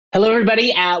Hello,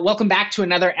 everybody. Welcome back to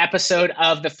another episode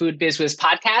of the Food Biz Wiz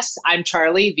podcast. I'm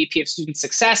Charlie, VP of Student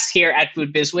Success here at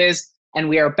Food Biz Wiz, and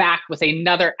we are back with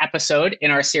another episode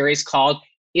in our series called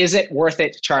Is It Worth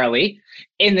It, Charlie?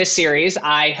 In this series,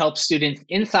 I help students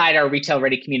inside our Retail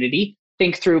Ready community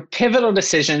think through pivotal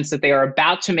decisions that they are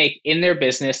about to make in their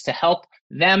business to help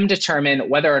them determine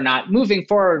whether or not moving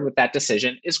forward with that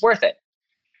decision is worth it.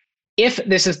 If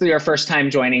this is your first time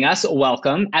joining us,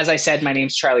 welcome. As I said, my name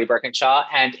is Charlie Birkinshaw,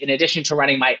 and in addition to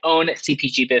running my own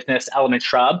CPG business, Element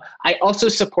Shrub, I also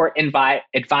support and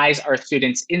advise our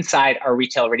students inside our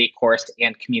Retail Ready course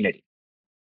and community.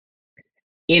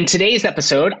 In today's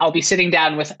episode, I'll be sitting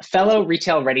down with fellow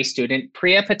Retail Ready student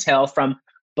Priya Patel from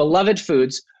Beloved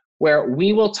Foods, where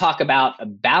we will talk about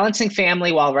balancing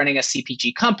family while running a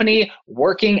CPG company,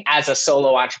 working as a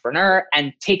solo entrepreneur,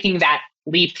 and taking that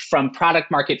leap from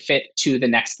product market fit to the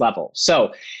next level.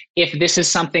 So if this is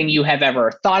something you have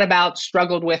ever thought about,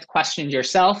 struggled with, questioned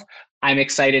yourself, I'm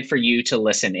excited for you to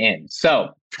listen in. So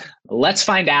let's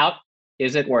find out,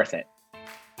 is it worth it?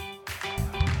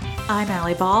 I'm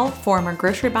Allie Ball, former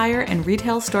grocery buyer and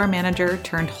retail store manager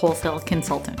turned wholesale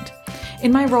consultant.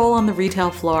 In my role on the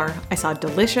retail floor, I saw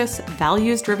delicious,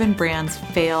 values-driven brands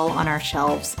fail on our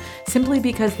shelves simply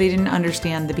because they didn't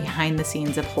understand the behind the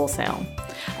scenes of wholesale.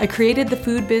 I created the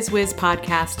Food Biz Wiz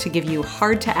podcast to give you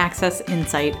hard-to-access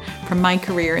insight from my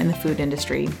career in the food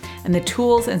industry and the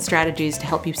tools and strategies to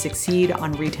help you succeed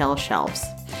on retail shelves.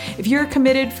 If you're a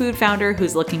committed food founder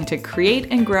who's looking to create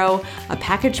and grow a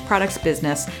packaged products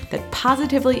business that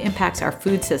positively impacts our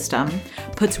food system,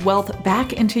 puts wealth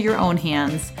back into your own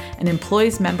hands, and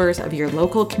employs members of your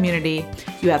local community,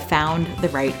 you have found the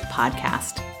right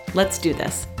podcast. Let's do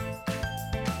this.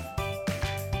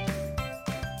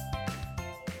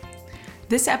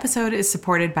 This episode is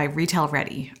supported by Retail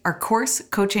Ready, our course,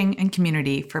 coaching, and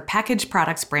community for packaged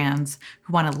products brands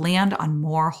who want to land on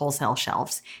more wholesale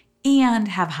shelves and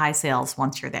have high sales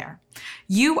once you're there.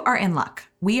 You are in luck.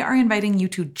 We are inviting you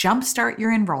to jumpstart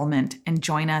your enrollment and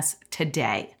join us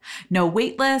today. No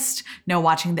wait list, no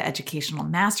watching the educational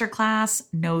masterclass,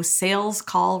 no sales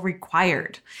call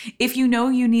required. If you know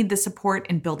you need the support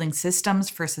in building systems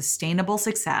for sustainable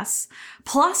success,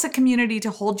 plus a community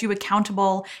to hold you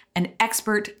accountable and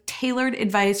expert tailored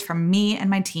advice from me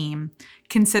and my team,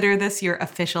 consider this your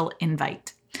official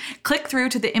invite. Click through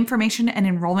to the information and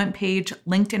enrollment page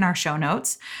linked in our show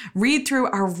notes. Read through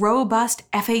our robust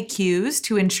FAQs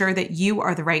to ensure that you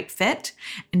are the right fit,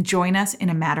 and join us in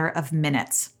a matter of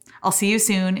minutes. I'll see you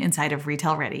soon inside of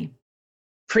Retail Ready.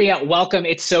 Priya, welcome.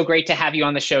 It's so great to have you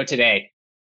on the show today.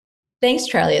 Thanks,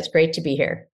 Charlie. It's great to be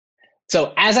here.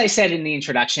 So as I said in the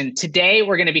introduction, today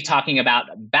we're going to be talking about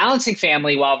balancing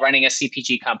family while running a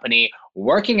CPG company,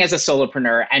 working as a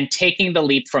solopreneur, and taking the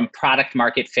leap from product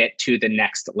market fit to the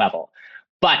next level.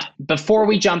 But before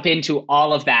we jump into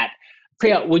all of that,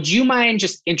 Priya, would you mind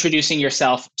just introducing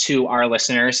yourself to our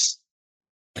listeners?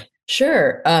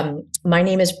 Sure. My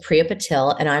name is Priya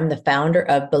Patel, and I'm the founder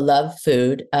of Beloved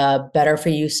Food, a better for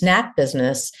you snack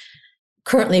business,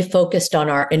 currently focused on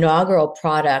our inaugural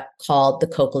product called the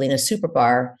Cocolina Super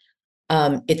Bar.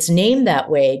 It's named that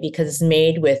way because it's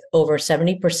made with over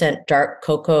 70% dark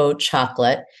cocoa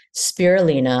chocolate,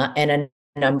 spirulina, and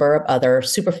a number of other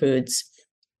superfoods.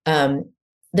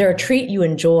 They're a treat you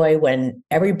enjoy when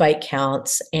every bite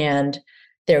counts, and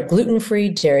they're gluten-free,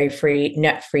 dairy-free,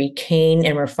 nut-free, cane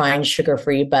and refined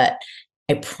sugar-free, but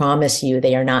I promise you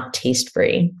they are not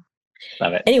taste-free.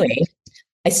 Love it. Anyway,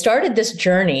 I started this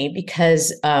journey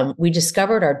because we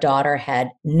discovered our daughter had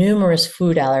numerous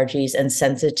food allergies and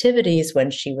sensitivities when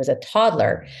she was a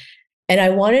toddler, and I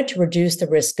wanted to reduce the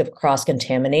risk of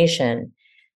cross-contamination.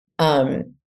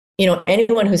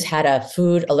 Anyone who's had a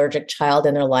food allergic child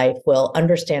in their life will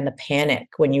understand the panic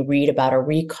when you read about a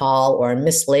recall or a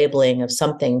mislabeling of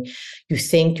something you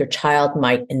think your child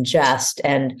might ingest,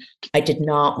 and I did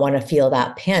not want to feel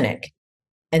that panic.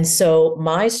 And so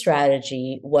my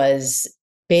strategy was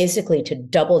basically to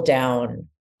double down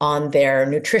on their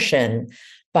nutrition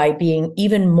by being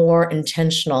even more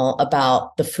intentional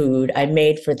about the food I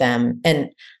made for them.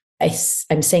 And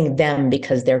I'm saying them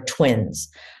because they're twins.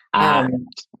 Got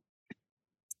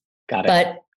it.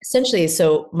 But essentially,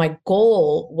 so my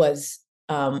goal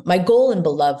in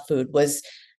Beloved Food was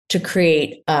to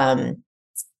create a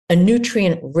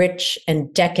nutrient-rich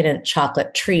and decadent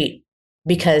chocolate treat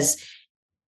because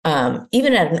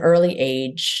even at an early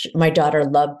age, my daughter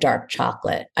loved dark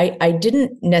chocolate. I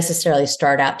didn't necessarily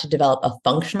start out to develop a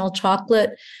functional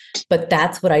chocolate, but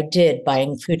that's what I did by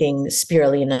including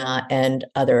spirulina and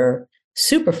other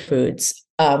superfoods.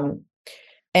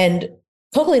 And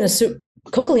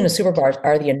Cocolina Super Bars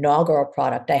are the inaugural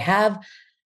product. I have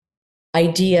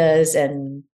ideas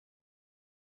and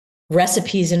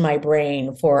recipes in my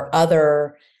brain for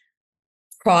other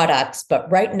products,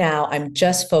 but right now I'm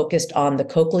just focused on the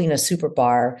Cocolina Super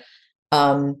Bar.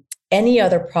 Any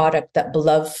other product that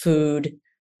Beloved Food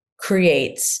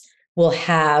creates will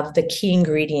have the key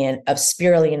ingredient of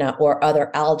spirulina or other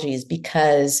algae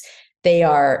because they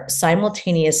are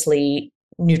simultaneously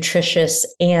nutritious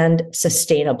and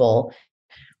sustainable,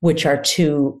 which are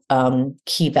two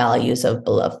key values of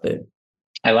Beloved Food.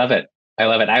 I love it. I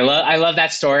love it. I love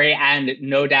that story. And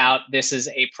no doubt this is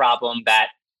a problem that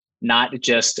not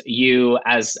just you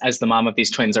as the mom of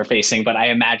these twins are facing, but I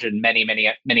imagine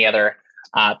many other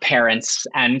parents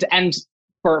and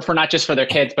for not just for their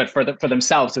kids, but for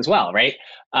themselves as well, right?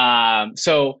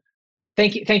 So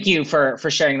thank you for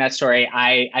sharing that story.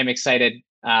 I'm excited.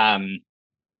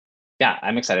 Yeah,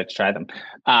 I'm excited to try them.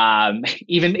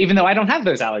 Even though I don't have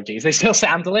those allergies, they still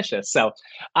sound delicious. So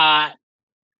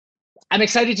I'm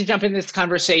excited to jump into this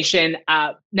conversation.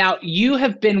 Now, you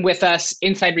have been with us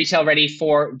inside Retail Ready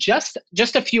for just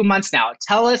a few months now.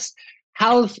 Tell us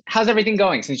how's everything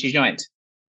going since you joined?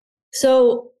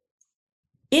 So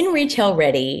in Retail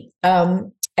Ready,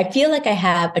 I feel like I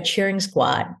have a cheering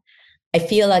squad. I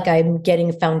feel like I'm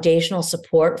getting foundational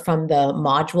support from the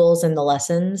modules and the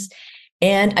lessons.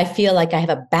 And I feel like I have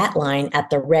a bat line at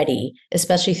the ready,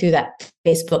 especially through that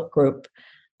Facebook group.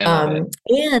 I love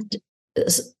it.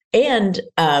 And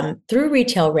through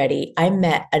Retail Ready, I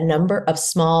met a number of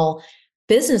small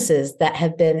businesses that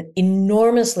have been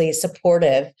enormously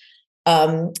supportive.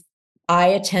 I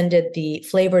attended the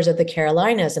Flavors of the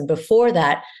Carolinas, and before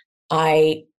that,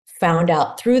 I found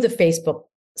out through the Facebook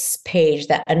page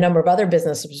that a number of other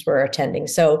businesses were attending.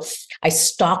 So I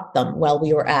stalked them while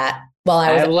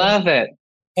I love it.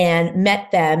 And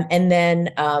met them, and then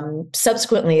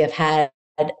subsequently have had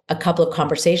a couple of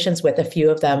conversations with a few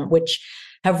of them, which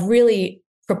have really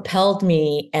propelled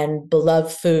me and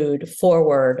Beloved Food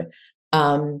forward,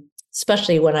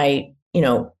 especially when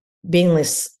being a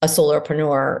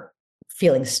solopreneur,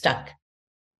 feeling stuck.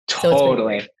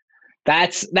 Totally. So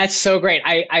that's so great.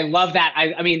 I love that.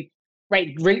 I mean,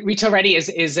 right. Retail Ready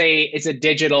is a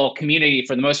digital community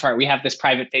for the most part. We have this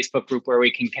private Facebook group where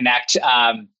we can connect.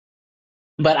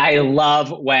 But I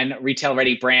love when Retail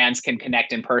Ready brands can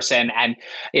connect in person. And,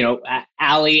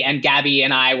 Allie and Gabby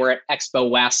and I were at Expo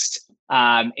West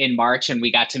in March, and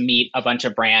we got to meet a bunch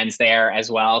of brands there as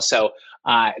well. So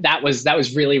that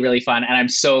was really, really fun. And I'm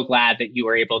so glad that you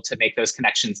were able to make those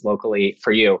connections locally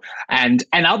for you. And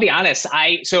I'll be honest,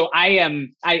 I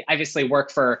obviously work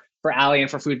for Allie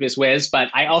and for Food Biz Wiz, but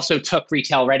I also took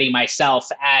Retail Ready myself.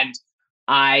 And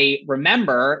I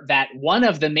remember that one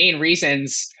of the main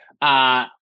reasons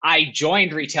I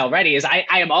joined Retail Ready is I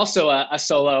am also a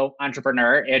solo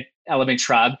entrepreneur at Element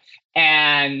Shrub.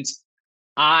 And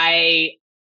I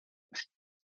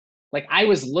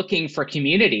was looking for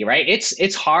community, right?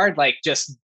 It's hard,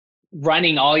 just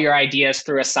running all your ideas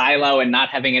through a silo and not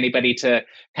having anybody to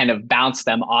kind of bounce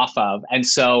them off of. And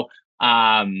so,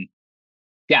 so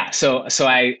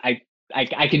I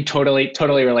can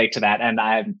totally relate to that. And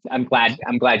I'm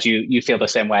glad you feel the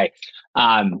same way.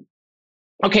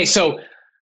 Okay, so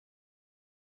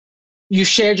you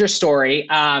shared your story.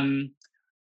 I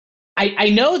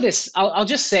know this. I'll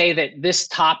just say that this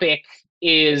topic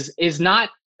is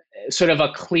not sort of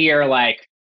a clear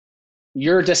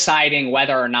you're deciding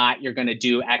whether or not you're going to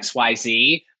do X, Y,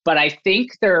 Z. But I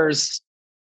think so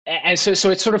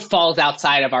it sort of falls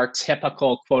outside of our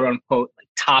typical quote unquote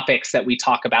topics that we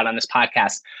talk about on this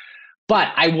podcast.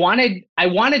 But I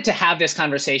wanted to have this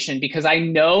conversation because I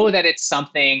know that it's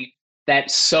something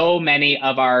that so many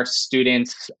of our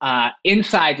students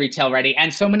inside Retail Ready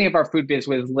and so many of our Food Biz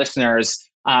Wiz listeners,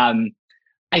 I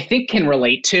think can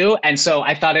relate to. And so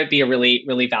I thought it'd be a really,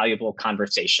 really valuable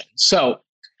conversation. So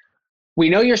we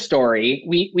know your story.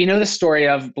 We know the story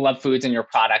of Beloved Foods and your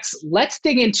products. Let's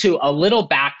dig into a little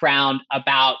background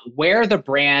about where the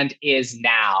brand is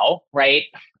now, right?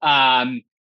 And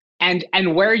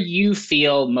where you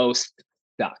feel most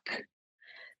stuck.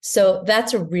 So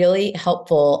that's a really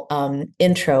helpful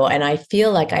intro. And I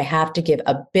feel like I have to give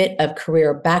a bit of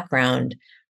career background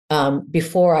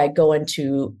before I go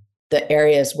into the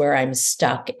areas where I'm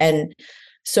stuck. And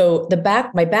so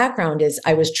my background is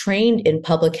I was trained in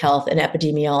public health and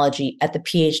epidemiology at the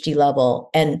PhD level.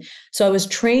 And so I was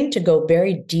trained to go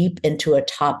very deep into a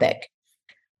topic.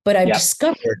 But I've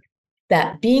discovered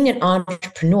that being an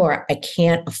entrepreneur, I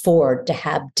can't afford to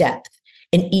have depth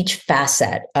in each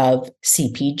facet of a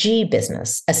CPG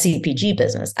business.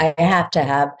 I have to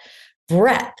have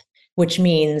breadth, which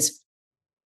means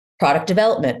product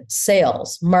development,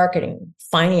 sales, marketing,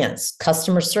 finance,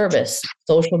 customer service,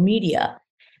 social media.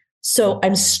 So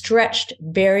I'm stretched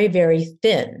very, very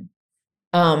thin.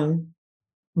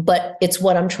 But it's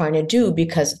what I'm trying to do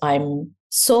because I'm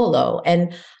solo.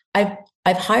 And I've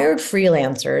I've hired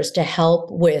freelancers to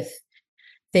help with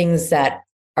things that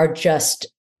are just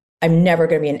I'm never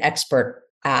going to be an expert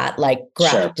at, like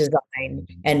graphic design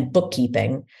and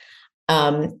bookkeeping.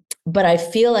 But I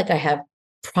feel like I have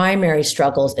primary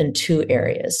struggles in two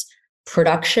areas: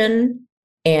 production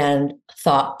and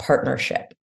thought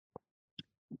partnership.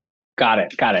 Got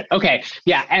it. Got it. Okay.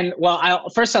 Yeah. And well, I'll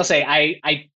say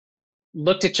I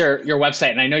looked at your website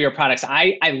and I know your products.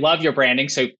 I love your branding.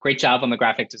 So great job on the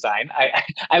graphic design.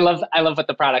 I love what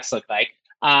the products look like.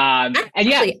 And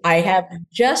yeah, Actually, I have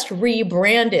just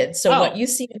rebranded. So what you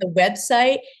see on the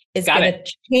website is going to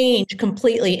change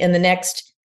completely in the next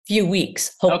few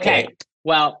weeks, hopefully. Okay.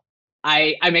 Well,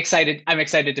 I'm excited. I'm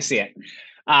excited to see it.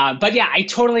 But yeah, I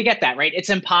totally get that, right? It's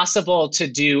impossible to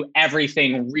do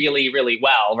everything really, really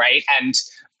well, right?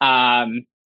 And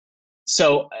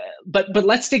but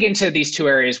let's dig into these two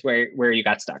areas where you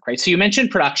got stuck, right? So you mentioned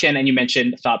production and you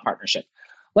mentioned thought partnership.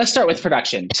 Let's start with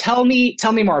production. Tell me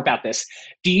more about this.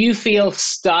 Do you feel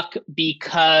stuck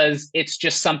because it's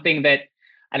just something that,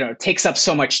 I don't know, takes up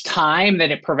so much time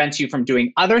that it prevents you from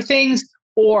doing other things?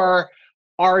 Or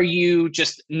are you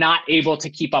just not able to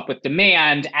keep up with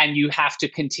demand and you have to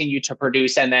continue to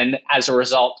produce and then as a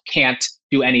result can't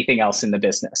do anything else in the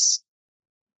business?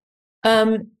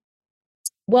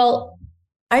 Well,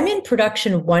 I'm in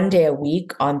production one day a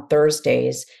week on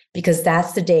Thursdays because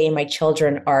that's the day my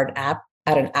children are at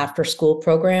an after school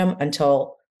program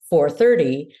until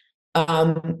 4:30.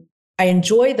 I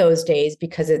enjoy those days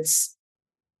because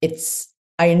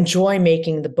I enjoy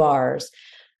making the bars.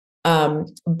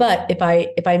 But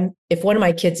if one of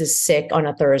my kids is sick on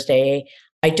a Thursday,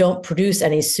 I don't produce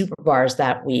any super bars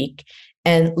that week.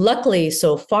 And luckily,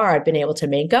 so far, I've been able to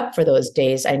make up for those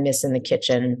days I miss in the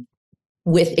kitchen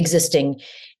with existing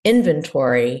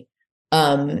inventory.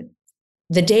 The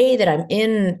day that I'm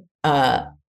in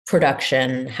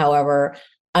production, however,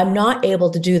 I'm not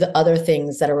able to do the other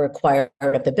things that are required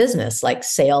of the business, like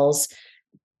sales,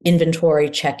 inventory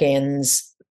check-ins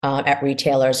at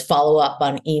retailers, follow up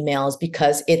on emails,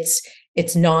 because it's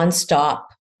nonstop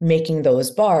making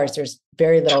those bars. There's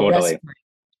very little rest.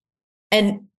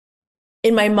 And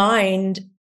in my mind,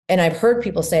 and I've heard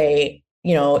people say,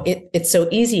 it's so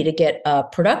easy to get a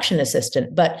production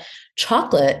assistant, but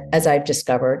chocolate, as I've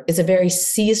discovered, is a very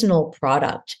seasonal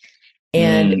product.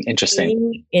 And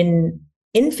interesting. In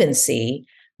infancy,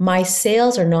 my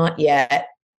sales are not yet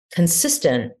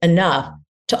consistent enough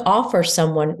to offer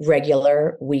someone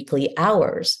regular weekly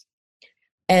hours.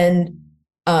 And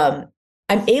I'm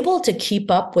able to keep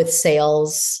up with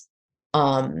sales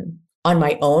on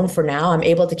my own for now. I'm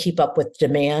able to keep up with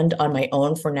demand on my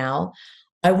own for now.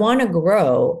 I want to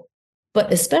grow,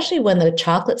 but especially when the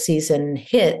chocolate season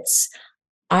hits,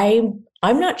 I'm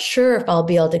not sure if I'll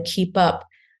be able to keep up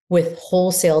with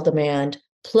wholesale demand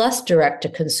plus direct to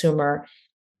consumer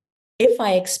if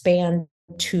I expand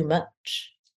too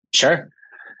much. Sure.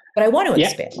 But I want to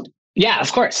expand. Yeah,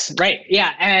 of course. Right.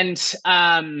 Yeah. And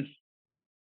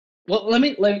well, let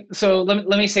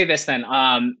me say this then.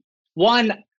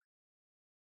 One,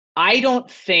 I don't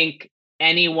think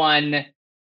anyone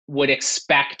would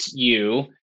expect you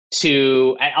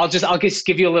to, I'll just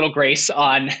give you a little grace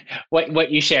on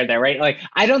what you shared there, right? Like,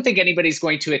 I don't think anybody's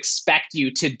going to expect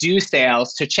you to do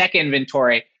sales, to check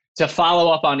inventory, to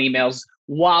follow up on emails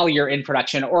while you're in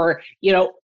production. Or,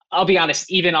 I'll be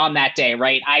honest, even on that day,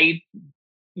 right? I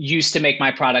used to make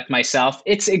my product myself.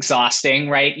 It's exhausting,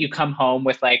 right? You come home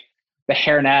with like the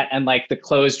hairnet and like the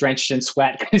clothes drenched in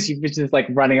sweat because you've been just like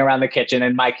running around the kitchen,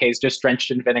 in my case, just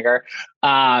drenched in vinegar.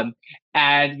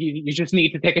 And you just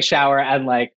need to take a shower and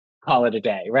like call it a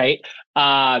day, right?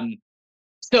 But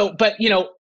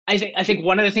I think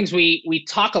one of the things we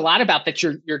talk a lot about that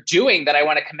you're doing that I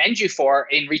want to commend you for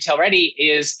in Retail Ready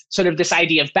is sort of this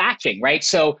idea of batching, right?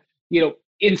 So,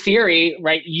 in theory,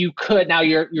 right, you could, now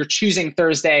you're choosing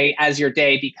Thursday as your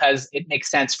day because it makes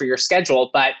sense for your schedule.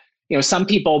 But, some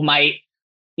people might,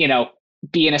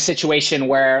 be in a situation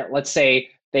where, let's say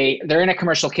they're in a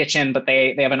commercial kitchen, but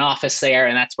they have an office there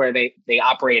and that's where they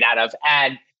operate out of,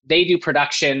 and they do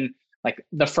production like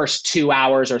the first 2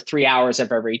 hours or 3 hours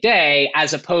of every day,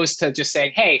 as opposed to just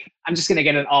saying, hey, I'm just going to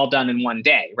get it all done in one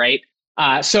day. Right.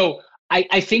 So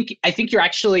I think you're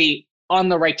actually on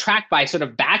the right track by sort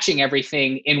of batching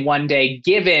everything in one day,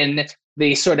 given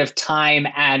the sort of time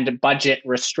and budget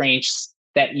restraints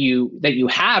that you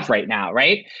have right now,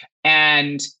 right?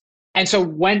 And so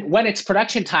when it's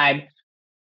production time,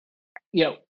 you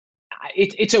know,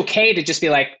 it's okay to just be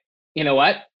like, you know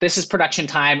what, this is production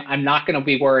time. I'm not going to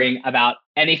be worrying about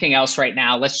anything else right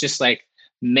now. Let's just like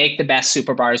make the best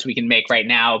super bars we can make right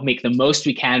now, make the most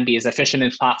we can, be as efficient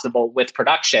as possible with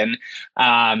production,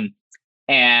 um,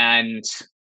 and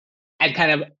and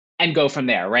kind of and go from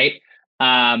there, right?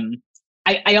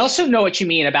 I also know what you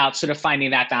mean about sort of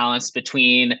finding that balance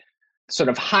between sort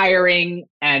of hiring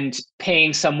and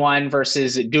paying someone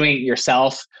versus doing it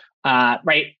yourself,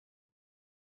 right?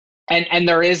 And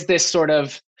there is this sort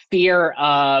of fear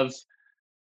of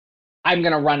I'm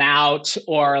going to run out,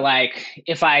 or like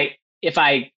if I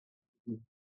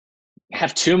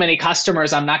have too many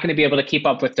customers, I'm not going to be able to keep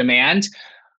up with demand.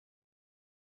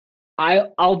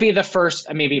 I'll be the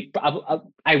first. Maybe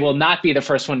I will not be the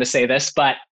first one to say this,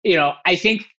 but I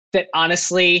think that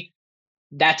honestly,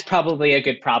 that's probably a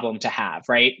good problem to have,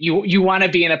 right? You want to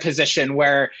be in a position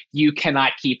where you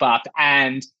cannot keep up,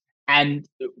 and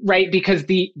right, because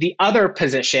the other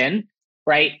position,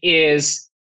 right, is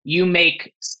you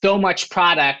make so much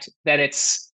product that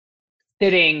it's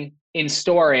sitting in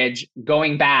storage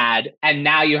going bad, and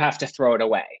now you have to throw it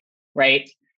away, right?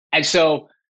 And so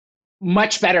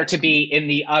much better to be in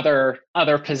the other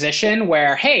position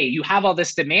where, hey, you have all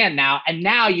this demand now, and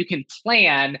now you can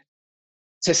plan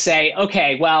to say,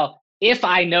 okay, well, if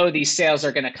I know these sales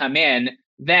are going to come in,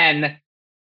 then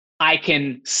I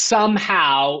can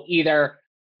somehow either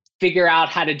figure out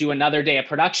how to do another day of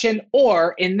production,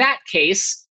 or in that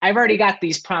case, I've already got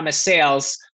these promised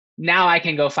sales. Now I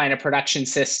can go find a production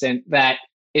assistant that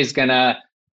is going to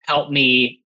help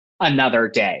me another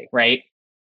day, right?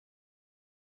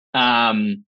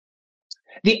 Um,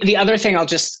 the other thing I'll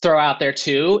just throw out there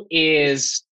too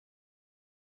is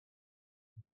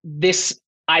this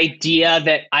idea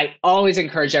that I always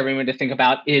encourage everyone to think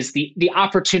about is the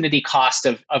opportunity cost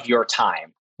of your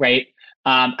time, right?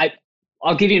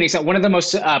 I'll give you an example. One of the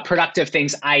most productive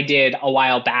things I did a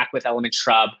while back with Element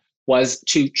Shrub was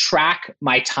to track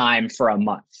my time for a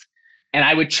month. And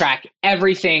I would track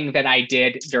everything that I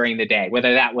did during the day,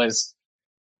 whether that was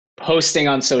posting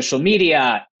on social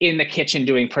media, in the kitchen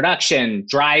doing production,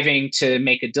 driving to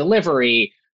make a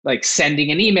delivery, like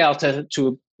sending an email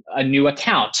to a new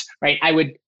account, right? I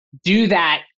would do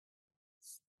that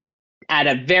at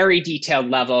a very detailed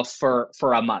level for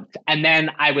a month. And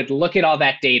then I would look at all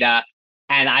that data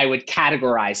and I would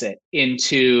categorize it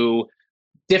into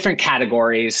different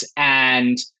categories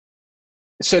and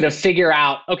sort of figure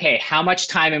out, okay, how much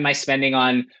time am I spending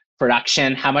on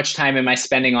production? How much time am I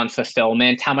spending on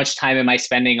fulfillment? How much time am I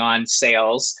spending on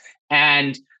sales?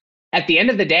 And at the end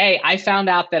of the day, I found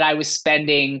out that I was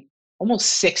spending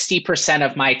almost 60%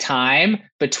 of my time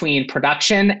between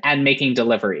production and making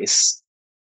deliveries.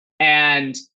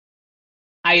 And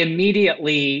I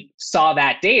immediately saw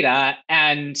that data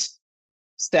and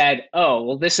said, oh,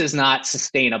 well, this is not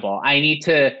sustainable. I need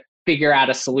to figure out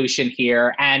a solution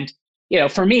here. And,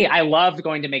 for me, I loved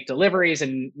going to make deliveries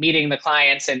and meeting the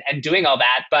clients and doing all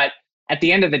that. But at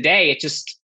the end of the day, it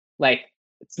just like,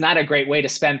 it's not a great way to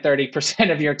spend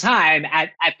 30% of your time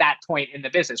at that point in the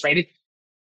business, right?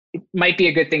 It might be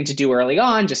a good thing to do early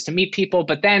on just to meet people,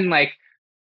 but then like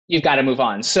you've got to move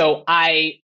on. So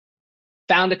I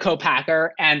found a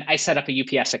co-packer and I set up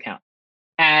a UPS account.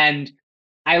 And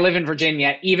I live in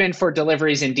Virginia. Even for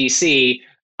deliveries in DC,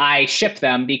 I ship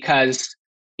them because,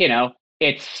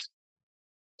 it's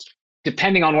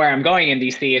depending on where I'm going in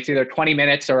DC, it's either 20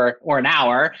 minutes or an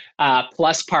hour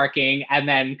plus parking and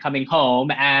then coming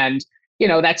home. And,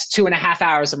 that's 2.5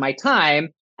 hours of my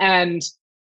time. And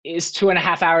is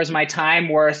 2.5 hours of my time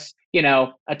worth, a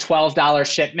 $12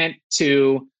 shipment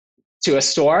to a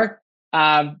store?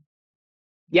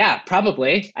 Yeah,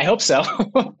 probably. I hope so.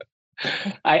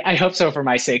 I hope so for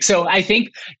my sake. So I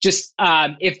think just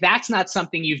if that's not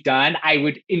something you've done, I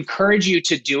would encourage you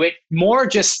to do it more.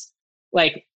 Just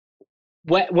like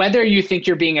whether you think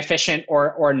you're being efficient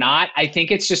or not, I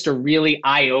think it's just a really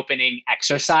eye-opening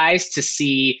exercise to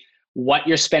see what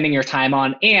you're spending your time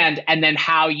on, and then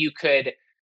how you could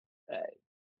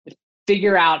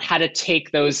figure out how to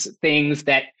take those things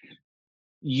that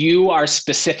you are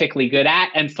specifically good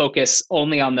at and focus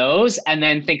only on those, and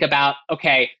then think about,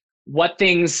 okay, what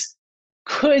things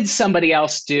could somebody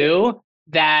else do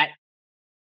that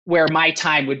where my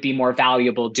time would be more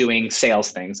valuable doing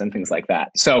sales things and things like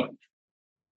that. So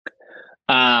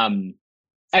I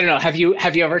don't know, have you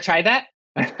ever tried that?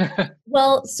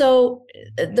 Well, so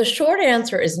the short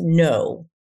answer is no.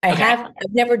 Okay. I've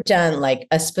never done like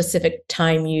a specific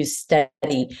time use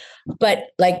study, but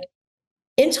like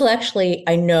intellectually,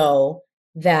 I know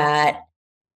that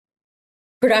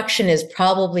production is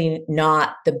probably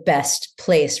not the best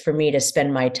place for me to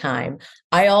spend my time.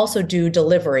 I also do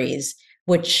deliveries,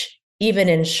 which even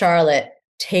in Charlotte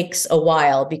takes a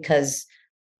while because,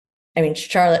 I mean,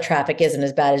 Charlotte traffic isn't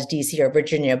as bad as DC or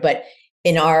Virginia, but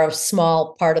in our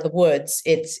small part of the woods,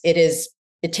 it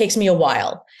takes me a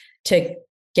while to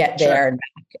get there and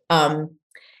back.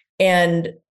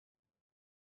 And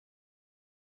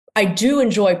I do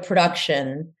enjoy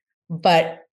production,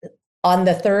 but on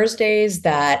the Thursdays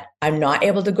that I'm not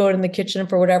able to go in the kitchen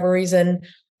for whatever reason,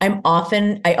 I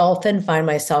often find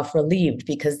myself relieved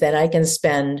because then I can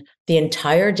spend the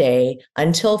entire day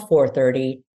until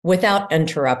 4:30 without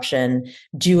interruption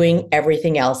doing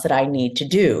everything else that I need to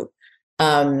do.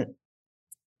 So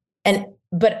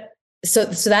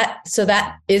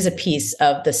that is a piece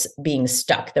of this being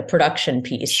stuck, the production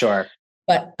piece. Sure.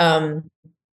 But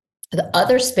the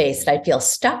other space that I feel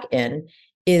stuck in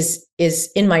is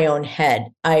in my own head.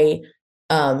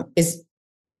 Is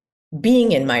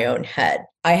being in my own head.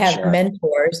 I have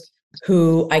mentors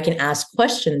who I can ask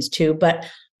questions to, but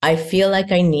I feel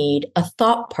like I need a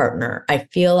thought partner. I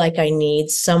feel like I need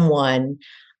someone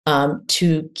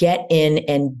to get in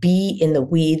and be in the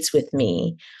weeds with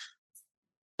me.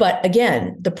 But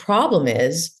again, the problem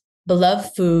is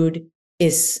Beloved Food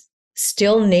is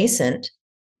still nascent,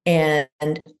 and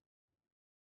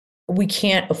we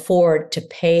can't afford to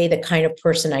pay the kind of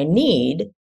person I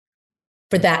need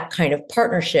for that kind of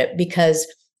partnership, because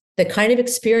the kind of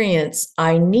experience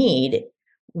I need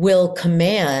will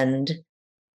command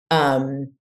a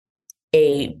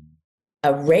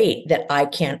rate that I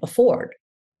can't afford,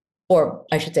 or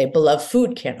I should say Beloved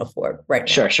Food can't afford right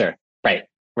now. Sure.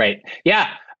 Right. Yeah.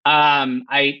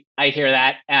 I hear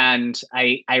that. And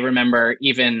I remember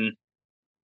even,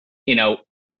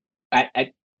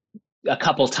 I a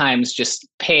couple times just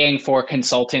paying for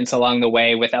consultants along the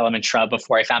way with Element Shrub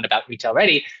before I found about Retail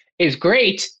Ready is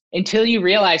great, until you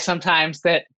realize sometimes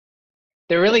that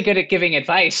they're really good at giving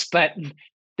advice, but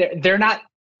they're not,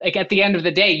 like, at the end of the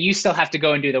day, you still have to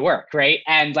go and do the work, right?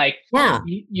 And like,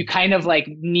 you kind of like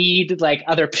need like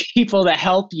other people to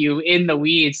help you in the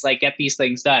weeds, like get these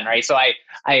things done, right? So I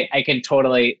can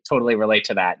totally relate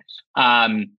to that.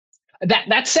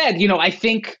 That said, I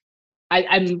think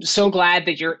I'm so glad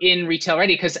that you're in Retail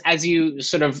Ready, because as you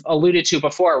sort of alluded to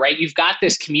before, right, you've got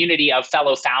this community of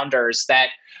fellow founders that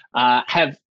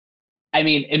have, I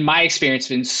mean, in my experience,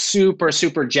 been super,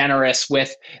 super generous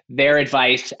with their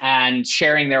advice and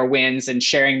sharing their wins and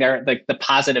sharing their the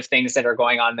positive things that are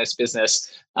going on in this business.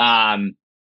 And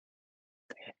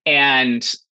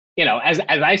as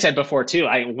I said before too,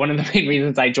 one of the main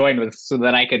reasons I joined was so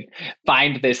that I could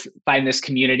find this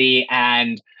community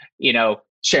and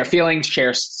share feelings,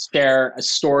 share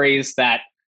stories, that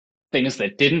things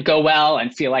that didn't go well,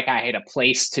 and feel like I had a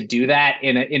place to do that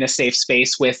in a safe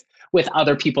space with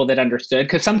other people that understood.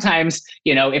 Because sometimes,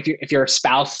 if your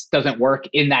spouse doesn't work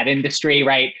in that industry,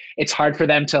 right, it's hard for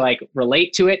them to like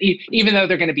relate to it, even though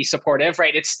they're going to be supportive,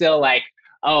 right? It's still like,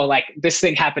 oh, like this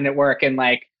thing happened at work, and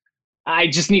like I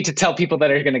just need to tell people that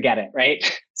are going to get it,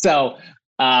 right? So,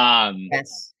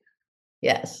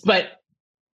 yes. But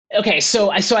okay,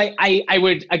 so I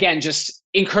would again just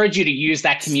encourage you to use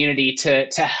that community to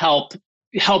help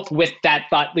with that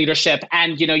thought leadership.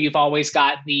 And you've always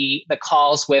got the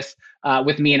calls with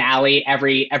me and Allie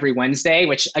every Wednesday,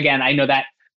 which again, I know that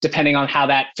depending on how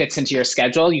that fits into your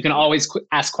schedule, you can always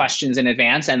ask questions in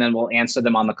advance and then we'll answer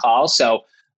them on the call. So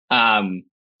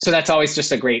that's always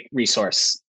just a great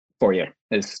resource for you,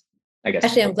 is, I guess.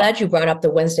 Actually, I'm glad you brought up the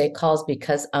Wednesday calls,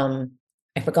 because I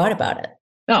forgot about it.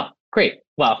 Oh, great.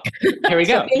 Well, here we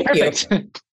go. Perfect.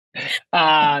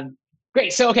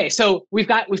 Great. So, okay. So we've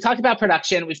talked about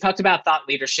production. We've talked about thought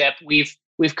leadership. We've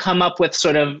come up with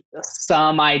sort of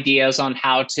some ideas on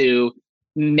how to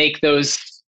make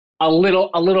those a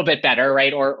little bit better,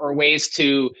 right? Or ways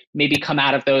to maybe come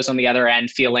out of those on the other end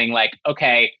feeling like,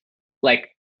 okay, like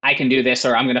I can do this,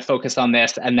 or I'm going to focus on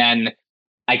this, and then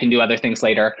I can do other things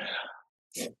later.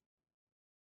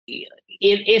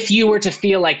 If you were to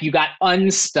feel like you got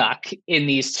unstuck in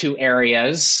these two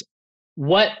areas,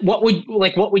 what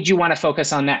would you want to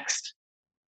focus on next?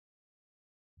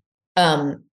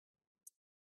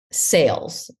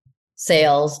 Sales,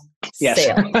 yes.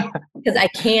 Sales, because I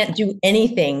can't do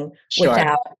anything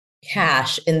without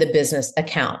cash in the business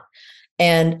account.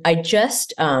 And I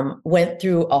just went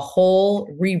through a whole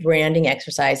rebranding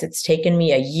exercise. It's taken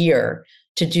me a year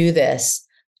to do this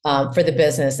for the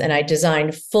business. And I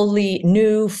designed fully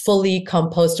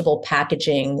compostable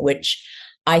packaging, which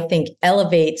I think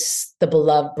elevates the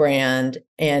Beloved brand.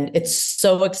 And it's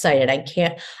so excited.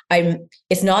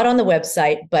 It's not on the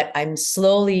website, but I'm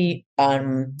slowly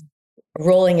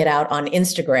rolling it out on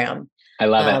Instagram. I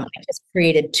love it. I just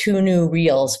created 2 new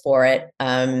reels for it.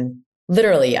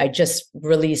 Literally, I just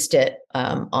released it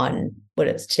on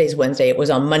today's Wednesday. It was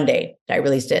on Monday that I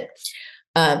released it.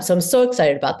 So I'm so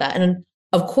excited about that. And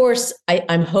of course,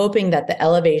 I'm hoping that the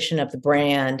elevation of the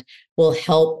brand will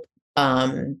help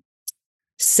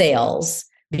sales,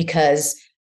 because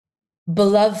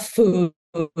beloved food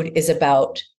is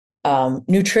about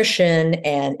nutrition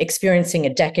and experiencing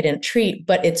a decadent treat,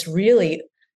 but it's really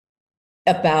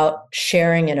about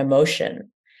sharing an emotion.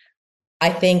 I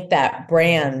think that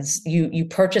brands, you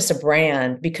purchase a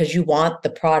brand because you want the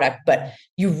product, but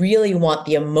you really want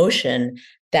the emotion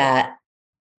that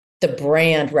the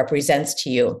brand represents to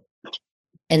you.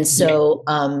 And so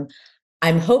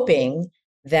I'm hoping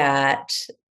that,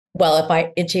 well,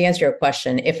 to answer your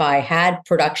question, if I had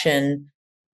production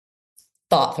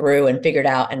thought through and figured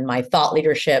out, and my thought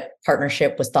leadership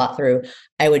partnership was thought through,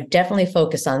 I would definitely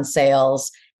focus on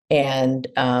sales. And,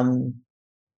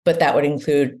 but that would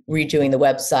include redoing the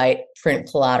website, print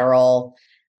collateral.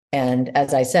 And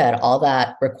as I said, all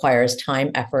that requires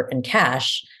time, effort, and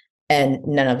cash. And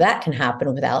none of that can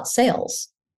happen without sales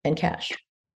and cash.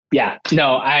 Yeah,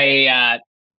 no, I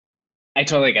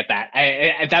totally get that.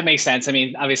 That makes sense. I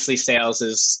mean, obviously sales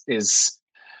is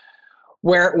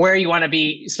where you want to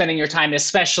be spending your time,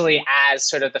 especially as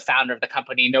sort of the founder of the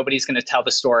company. Nobody's going to tell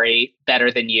the story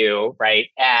better than you, right?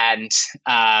 And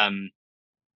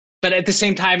but at the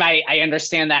same time, I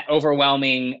understand that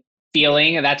overwhelming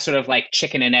feeling, and that sort of like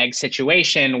chicken and egg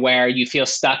situation where you feel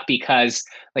stuck because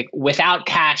like without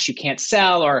cash you can't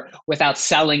sell, or without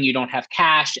selling you don't have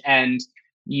cash, and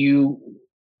you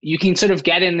can sort of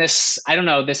get in this, I don't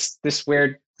know, this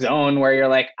weird zone where you're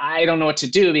like, I don't know what to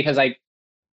do because I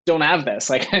don't have this.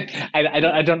 Like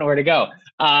I don't know where to go.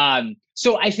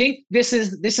 So I think this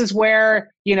is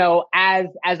where, you know, as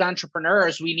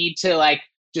entrepreneurs, we need to like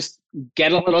just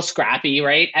get a little scrappy,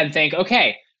 right? And think,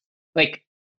 okay, like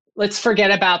let's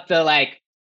forget about the like,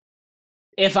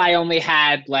 if I only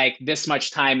had like this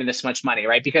much time and this much money,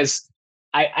 right? Because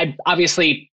I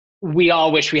obviously we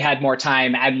all wish we had more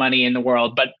time and money in the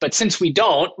world, but since we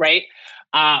don't, right?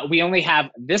 We only have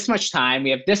this much time, we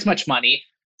have this much money.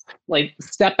 Like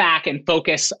step back and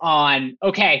focus on,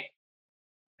 okay,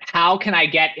 how can I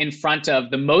get in front of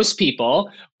the most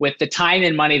people with the time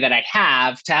and money that I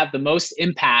have to have the most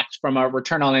impact from a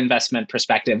return on investment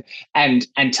perspective, and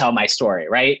tell my story,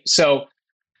 right? So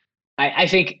I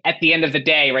think at the end of the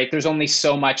day, right, there's only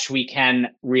so much we can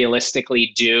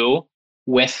realistically do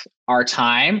with our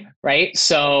time, right?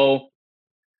 So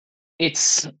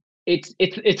it's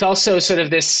also sort of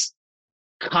this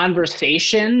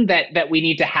conversation that we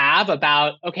need to have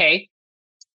about, okay,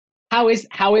 how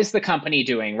is the company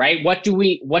doing, right? What do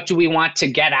we want to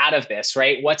get out of this,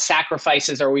 right? What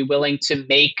sacrifices are we willing to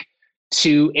make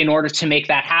in order to make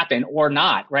that happen, or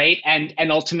not, right? And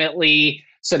ultimately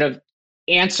sort of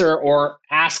answer or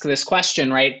ask this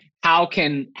question, right? How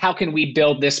can we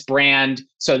build this brand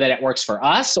so that it works for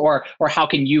us, or how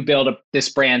can you build this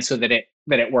brand so that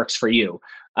it works for you?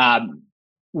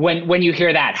 When you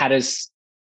hear that, how does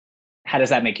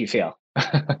that make you feel?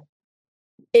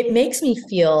 It makes me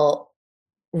feel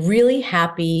really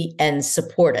happy and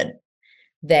supported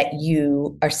that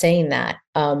you are saying that.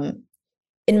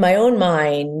 In my own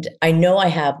mind, I know I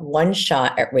have one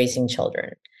shot at raising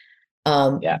children.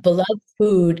 Beloved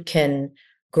food can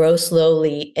grow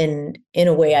slowly in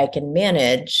a way I can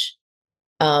manage.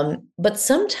 But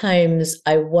sometimes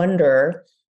I wonder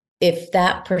if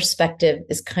that perspective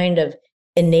is kind of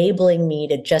enabling me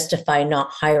to justify not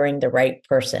hiring the right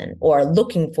person or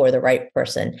looking for the right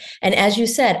person. And as you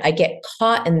said, I get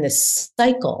caught in this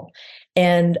cycle,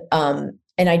 and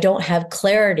I don't have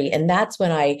clarity. And that's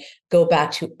when I go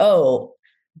back to,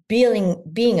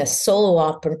 being a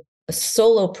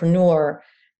solopreneur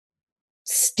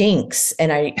stinks,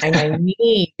 and I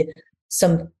need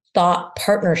some thought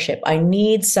partnership. I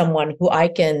need someone who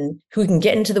can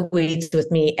get into the weeds with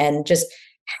me and just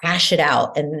hash it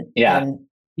out and be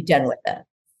done with it.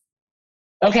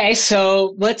 Okay,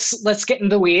 so let's get in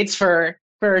the weeds for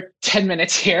 10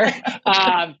 minutes here.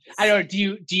 I don't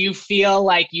know, do you feel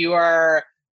like you are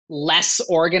less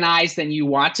organized than you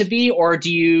want to be, or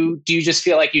do you just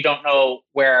feel like you don't know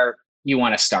where you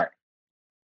want to start?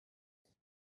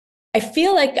 I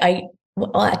feel like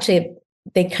well, actually,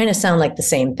 they kind of sound like the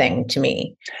same thing to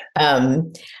me.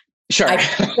 Sure.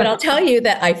 But I'll tell you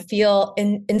that I feel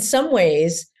in some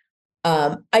ways,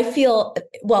 I feel,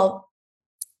 well,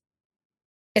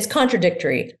 it's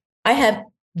contradictory. I have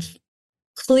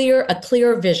a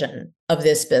clear vision of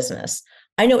this business.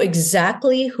 I know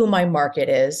exactly who my market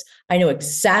is. I know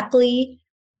exactly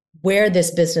where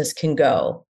this business can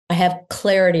go. I have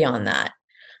clarity on that.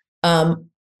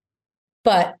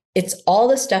 But it's all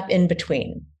the stuff in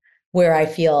between where I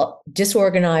feel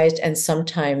disorganized and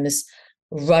sometimes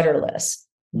rudderless.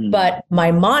 But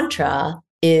my mantra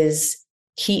is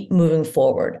keep moving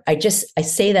forward. I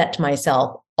say that to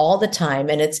myself all the time.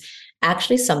 And it's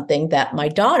actually something that my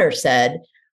daughter said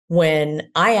when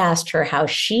I asked her how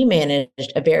she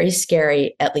managed a very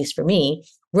scary, at least for me,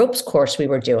 ropes course we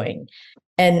were doing.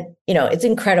 And, it's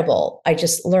incredible. I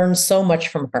just learned so much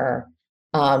from her.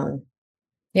 I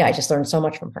just learned so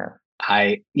much from her.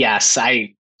 I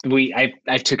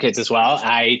have two kids as well.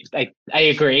 I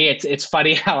agree. It's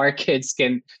funny how our kids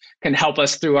can help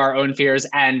us through our own fears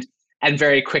and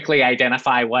very quickly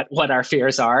identify what our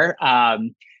fears are,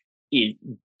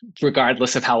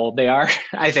 regardless of how old they are.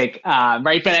 I think,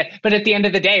 right. But at the end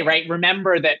of the day, right,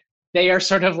 remember that they are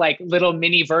sort of like little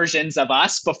mini versions of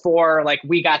us before like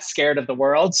we got scared of the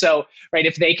world. So, right,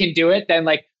 if they can do it, then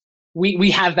like we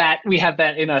have that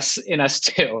in us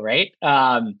too, right?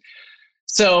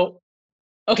 So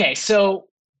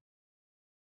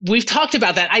we've talked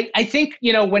about that. I think,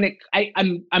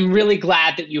 I'm really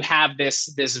glad that you have this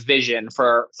vision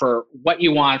for what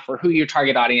you want, for who your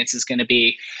target audience is going to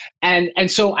be.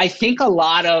 And so I think a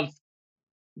lot of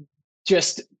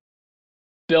just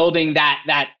building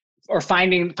that or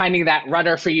finding that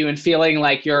rudder for you and feeling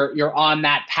like you're on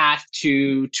that path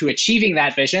to achieving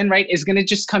that vision, right, is going to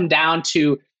just come down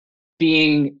to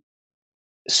being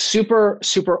super,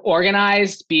 super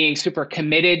organized, being super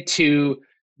committed to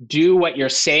do what you're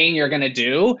saying you're going to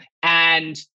do.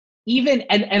 And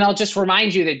I'll just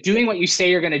remind you that doing what you say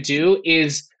you're going to do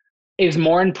is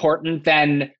more important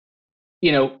than,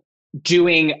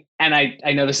 doing, and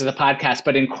I know this is a podcast,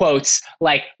 but in quotes,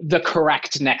 like the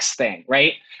correct next thing,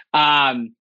 right?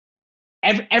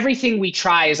 Everything we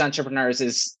try as entrepreneurs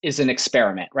is an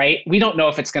experiment, right? We don't know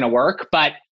if it's going to work,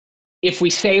 but if we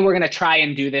say we're going to try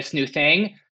and do this new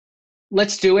thing,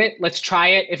 let's do it. Let's try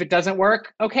it. If it doesn't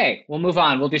work, okay, we'll move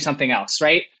on. We'll do something else,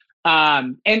 right?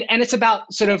 And it's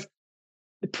about sort of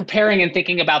preparing and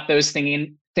thinking about those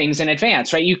things in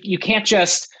advance, right? You can't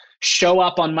just show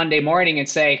up on Monday morning and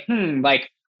say, like,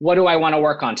 what do I want to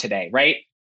work on today, right?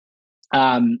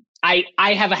 I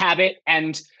have a habit,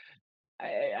 and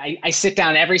I sit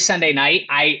down every Sunday night.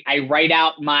 I write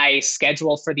out my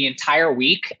schedule for the entire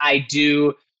week. I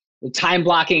do time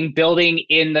blocking, building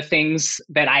in the things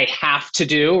that I have to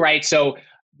do, right? So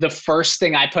the first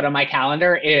thing I put on my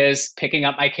calendar is picking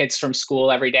up my kids from school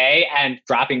every day and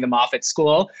dropping them off at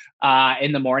school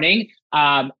in the morning.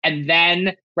 And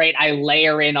then, right, I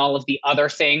layer in all of the other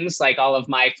things, like all of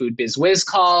my Food Biz Wiz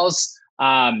calls,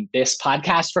 this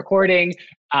podcast recording,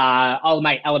 all of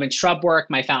my Element Shrub work,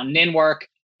 my Fountain Inn work.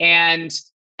 And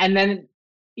then,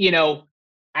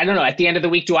 I don't know, at the end of the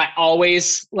week, do I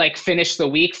always like finish the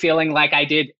week feeling like I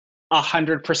did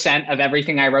 100% of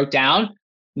everything I wrote down?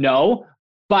 No,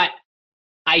 but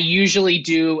I usually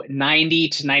do 90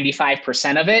 to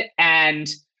 95% of it. And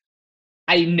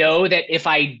I know that if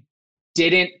I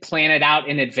didn't plan it out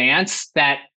in advance,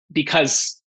 that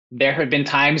because there have been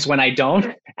times when I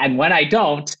don't, and when I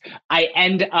don't, I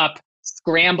end up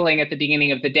scrambling at the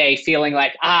beginning of the day, feeling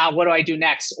like, what do I do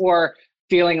next? Or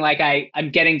feeling like I'm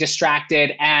getting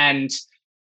distracted and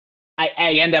I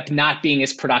end up not being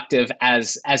as productive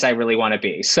as I really want to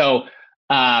be. So,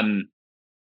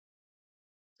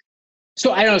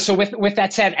 so I don't know. So with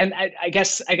that said, and I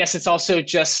guess it's also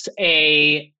just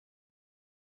I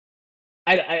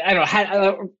don't know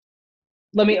how.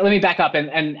 Let me back up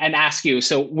and ask you.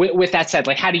 So with that said,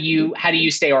 like, how do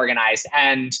you stay organized,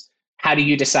 and how do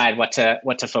you decide what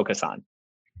to focus on?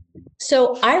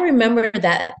 So I remember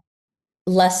that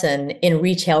lesson in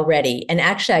Retail Ready. And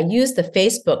actually I used the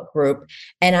Facebook group,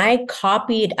 and I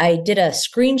did a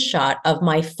screenshot of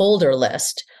my folder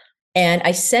list, and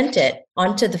I sent it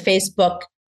onto the Facebook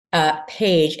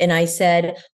page. And I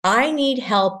said, I need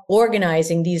help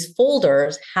organizing these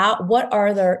folders. What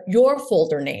are your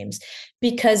folder names?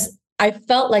 Because I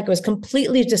felt like it was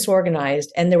completely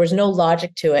disorganized and there was no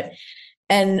logic to it.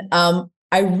 And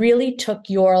I really took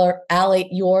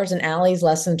yours and Allie's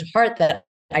lesson to heart, that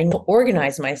I know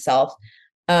organize myself.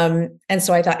 And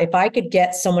so I thought if I could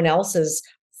get someone else's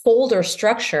folder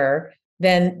structure,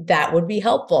 then that would be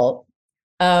helpful.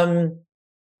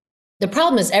 The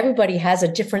problem is everybody has a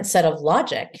different set of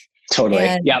logic. Totally.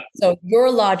 And yep. So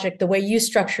your logic, the way you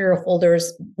structure your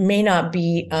folders may not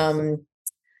be, may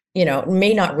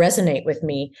not resonate with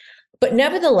me. But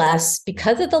nevertheless,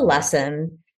 because of the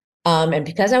lesson, and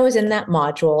because I was in that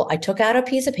module, I took out a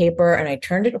piece of paper and I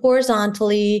turned it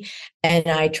horizontally, and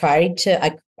I tried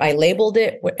to, I labeled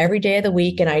it every day of the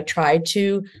week, and I tried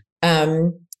to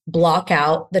block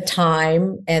out the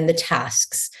time and the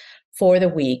tasks for the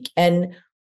week. And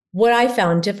what I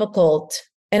found difficult,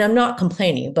 and I'm not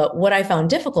complaining, but what I found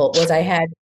difficult was I had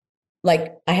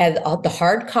the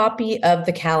hard copy of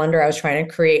the calendar I was trying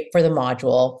to create for the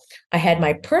module. I had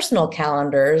my personal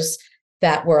calendars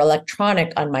that were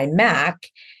electronic on my Mac.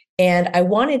 And I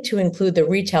wanted to include the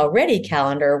Retail Ready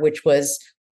calendar, which was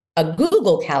a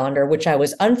Google calendar, which I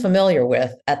was unfamiliar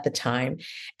with at the time.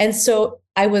 And so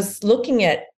I was looking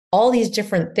at all these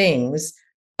different things,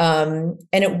 and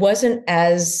it wasn't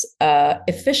as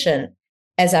efficient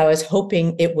as I was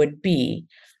hoping it would be.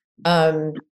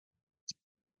 And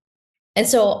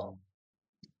so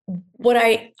what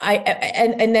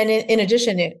and then in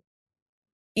addition,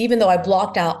 even though I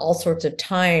blocked out all sorts of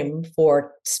time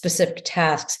for specific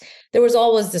tasks, there was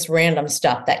always this random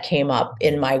stuff that came up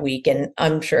in my week, and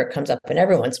I'm sure it comes up in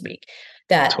everyone's week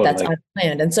that's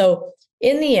unplanned. And so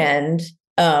in the end,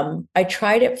 I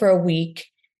tried it for a week,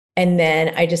 and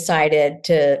then I decided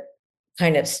to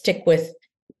kind of stick with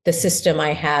the system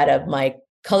I had of my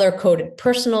color-coded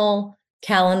personal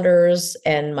calendars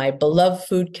and my beloved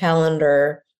food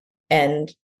calendar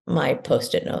and my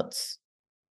Post-it notes.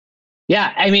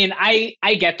 Yeah, I mean, I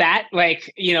get that.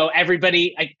 Like,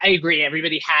 everybody, I agree.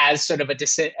 Everybody has sort of a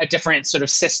different sort of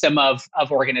system of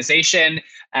organization.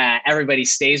 Everybody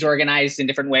stays organized in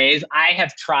different ways. I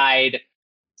have tried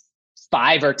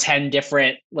 5 or 10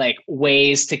 different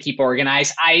ways to keep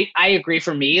organized. I agree.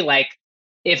 For me,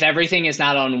 if everything is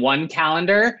not on one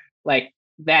calendar,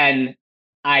 then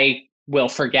I will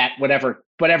forget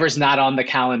whatever's not on the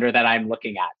calendar that I'm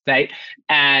looking at, right?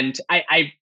 And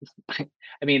I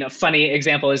mean, a funny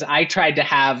example is I tried to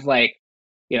have I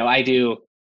do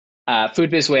Food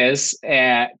Biz Wiz,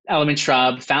 Element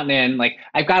Shrub, Fountain Inn.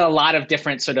 I've got a lot of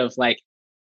different sort of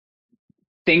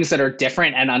things that are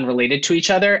different and unrelated to each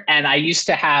other. And I used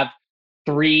to have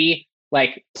 3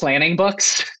 planning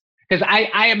books because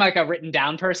I am a written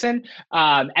down person.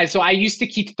 And so I used to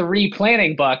keep 3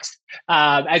 planning books.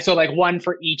 And so one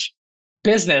for each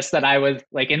business that I was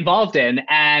involved in.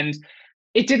 And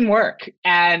it didn't work.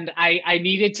 And I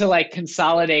needed to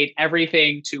consolidate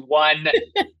everything to one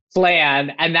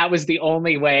plan. And that was the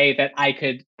only way that I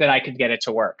could get it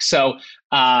to work. So,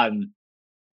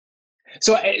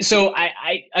 so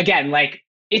I again,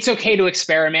 it's okay to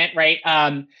experiment, right?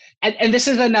 And this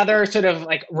is another sort of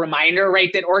reminder,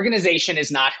 right? That organization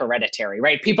is not hereditary,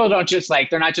 right? People don't just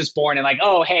they're not just born and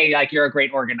oh, hey, you're a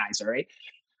great organizer, right?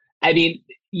 I mean,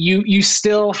 you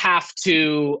still have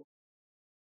to,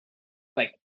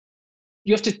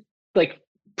 you have to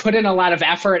put in a lot of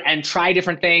effort and try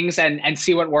different things and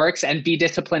see what works and be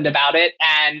disciplined about it.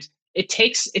 And it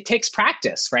takes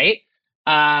practice, right?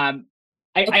 I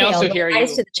also hear you. I'll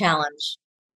rise to the challenge.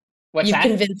 What's You've that?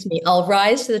 convinced me. I'll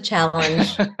rise to the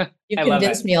challenge. You've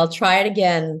convinced me. I'll try it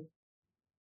again.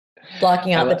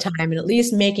 Blocking out the time and at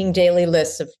least making daily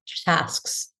lists of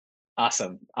tasks.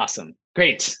 Awesome.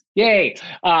 Great. Yay.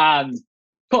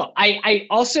 Cool. I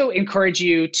also encourage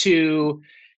you to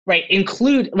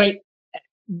include,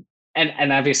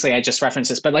 and obviously I just referenced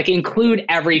this, but include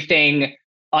everything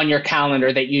on your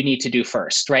calendar that you need to do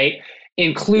first, right?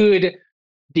 Include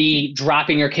the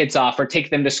dropping your kids off or take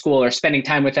them to school or spending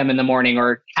time with them in the morning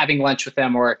or having lunch with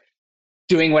them or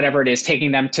doing whatever it is,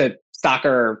 taking them to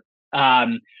soccer,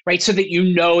 right? So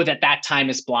that that time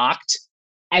is blocked.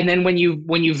 And then when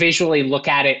you visually look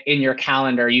at it in your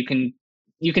calendar, you can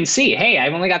see, hey,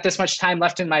 I've only got this much time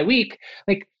left in my week.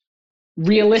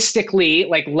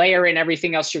 Realistically, layer in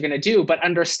everything else you're going to do, but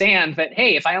understand that,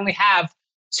 hey, if I only have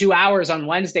 2 hours on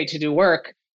Wednesday to do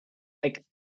work,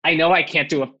 I know I can't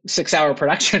do a 6-hour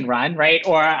production run, right?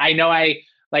 Or I know I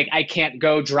can't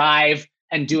go drive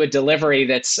and do a delivery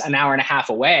that's an hour and a half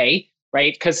away,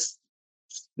 right? Because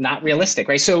it's not realistic,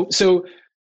 right? So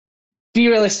be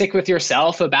realistic with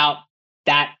yourself about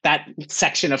that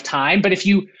section of time. But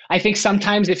I think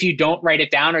sometimes if you don't write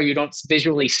it down or you don't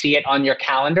visually see it on your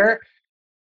calendar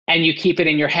and you keep it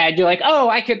in your head, you're oh,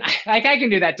 I can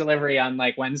do that delivery on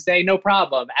Wednesday, no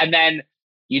problem. And then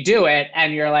you do it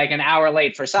and you're an hour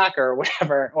late for soccer or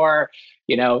whatever, or,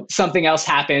 something else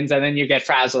happens and then you get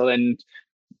frazzled and,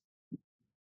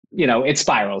 it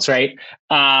spirals, right?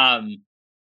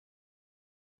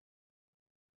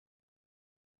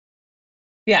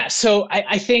 Yeah. So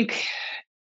I think,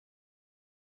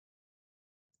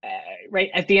 right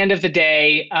at the end of the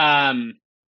day, right.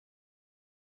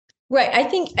 I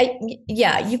think, I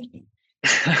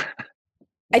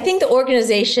think the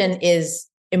organization is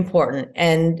important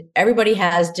and everybody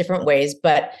has different ways,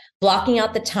 but blocking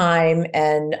out the time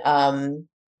and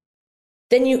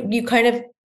then you kind of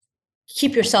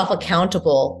keep yourself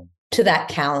accountable to that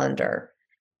calendar.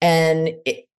 And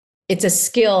it's a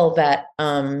skill that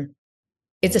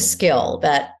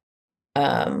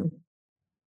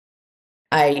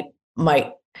I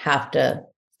might have to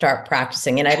start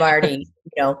practicing. And I've already,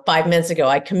 5 minutes ago,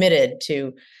 I committed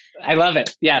to. I love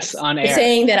it. Yes, on air.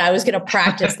 Saying that I was going to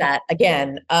practice that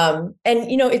again. And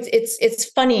it's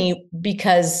funny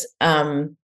because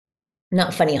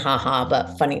not funny, haha,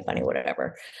 but funny,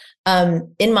 whatever.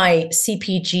 In my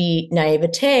CPG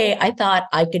naivete, I thought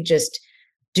I could just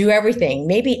do everything.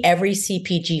 Maybe every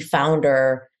CPG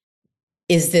founder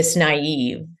is this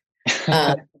naive.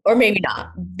 Or maybe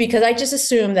not, because I just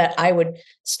assumed that I would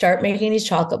start making these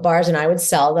chocolate bars and I would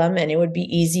sell them and it would be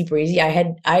easy breezy.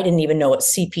 I didn't even know what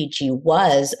CPG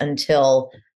was until,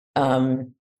 I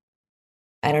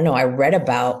don't know, I read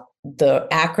about the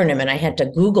acronym and I had to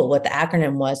Google what the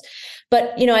acronym was.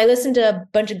 But, I listened to a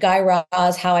bunch of Guy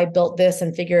Raz, how I built this,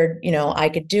 and figured, I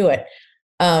could do it.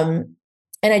 And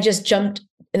I just jumped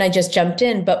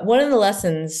in. But one of the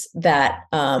lessons that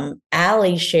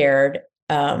Allie shared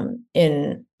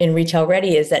in Retail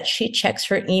Ready is that she checks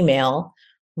her email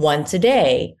once a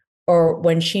day, or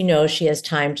when she knows she has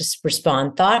time to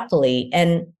respond thoughtfully.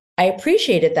 And I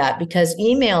appreciated that, because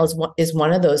email is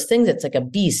one of those things. It's like a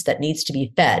beast that needs to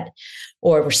be fed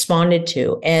or responded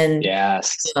to. And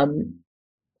yes,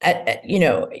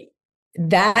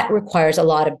 that requires a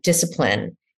lot of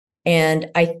discipline. And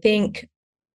I think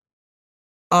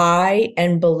I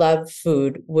and Beloved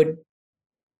Food would,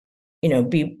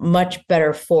 be much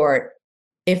better for it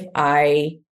if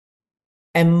I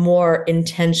am more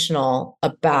intentional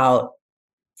about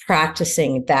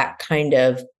practicing that kind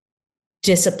of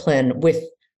discipline with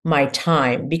my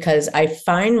time, because I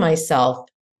find myself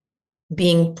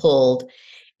being pulled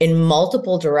in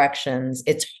multiple directions.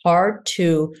 It's hard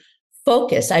to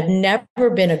focus. I've never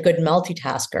been a good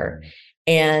multitasker.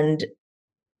 And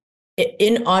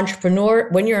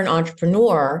when you're an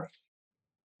entrepreneur,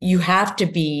 you have to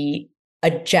be a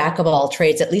jack of all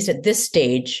trades, at least at this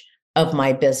stage of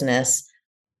my business.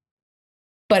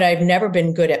 But I've never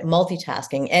been good at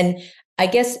multitasking. And I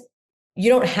guess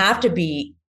you don't have to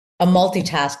be a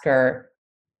multitasker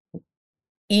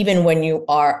even when you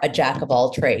are a jack of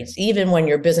all trades, even when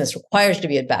your business requires to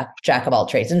be a jack of all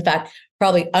trades. In fact,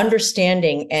 probably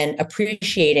understanding and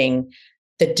appreciating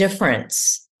the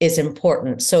difference is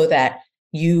important so that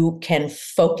you can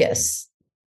focus.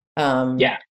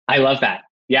 Yeah, I love that.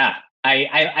 Yeah,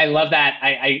 I love that.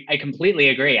 I completely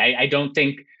agree. I don't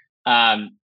think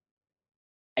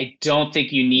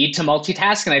you need to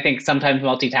multitask, and I think sometimes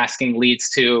multitasking leads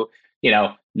to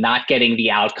not getting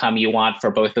the outcome you want for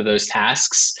both of those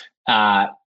tasks,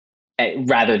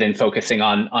 rather than focusing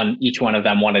on each one of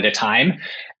them one at a time.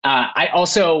 I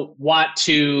also want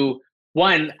to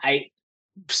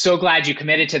I'm so glad you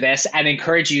committed to this, and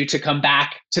encourage you to come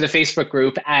back to the Facebook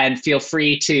group and feel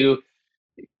free to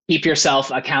keep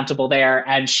yourself accountable there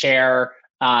and share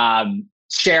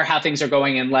how things are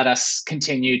going, and let us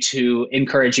continue to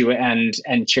encourage you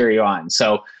and cheer you on.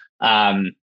 So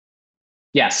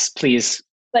yes, please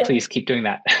keep doing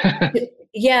that.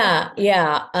 Yeah.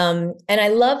 And I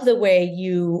love the way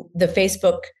the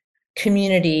Facebook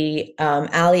community,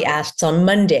 Allie asks on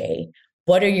Monday,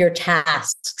 what are your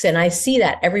tasks? And I see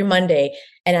that every Monday,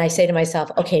 and I say to myself,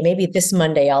 okay, maybe this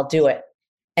Monday I'll do it.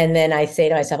 And then I say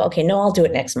to myself, okay, no, I'll do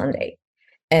it next Monday.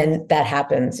 And that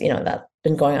happens, that's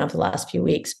been going on for the last few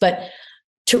weeks. But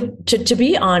to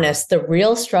be honest, the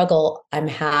real struggle I'm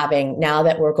having now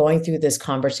that we're going through this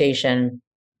conversation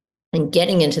and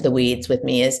getting into the weeds with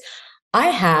me is I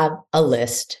have a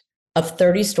list of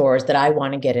 30 stores that I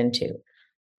want to get into.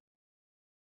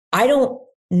 I don't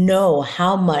know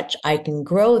how much I can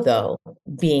grow, though,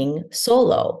 being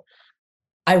solo.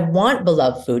 I want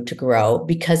Beloved Food to grow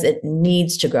because it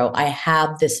needs to grow. I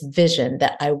have this vision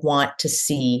that I want to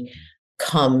see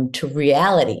come to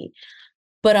reality.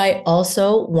 But I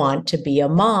also want to be a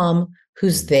mom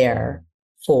who's there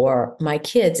for my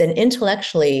kids. And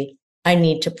intellectually, I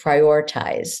need to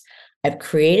prioritize. I've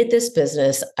created this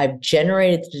business. I've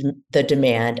generated the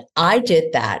demand. I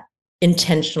did that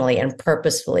intentionally and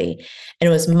purposefully. And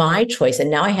it was my choice. And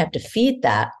now I have to feed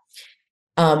that.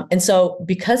 And so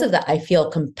because of that, I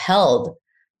feel compelled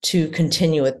to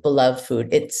continue with Beloved Food.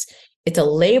 It's a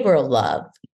labor of love.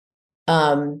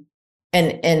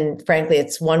 And frankly,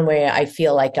 it's one way I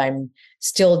feel like I'm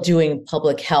still doing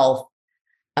public health,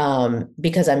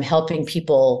 because I'm helping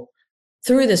people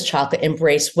through this chocolate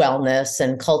embrace wellness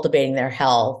and cultivating their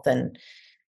health and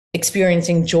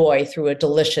experiencing joy through a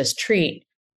delicious treat.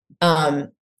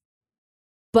 But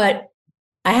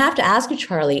I have to ask you,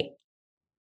 Charlie,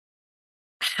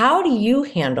 how do you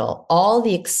handle all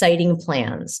the exciting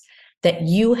plans that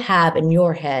you have in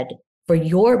your head for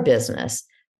your business,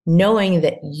 knowing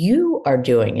that you are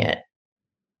doing it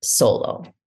solo?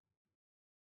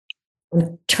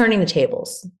 I'm turning the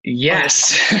tables.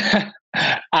 Yes.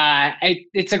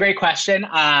 It's a great question.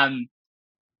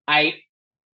 I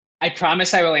I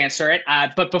promise I will answer it.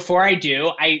 But before I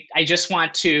do, I just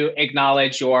want to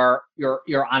acknowledge your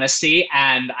honesty,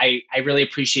 and I really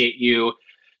appreciate you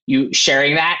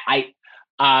sharing that.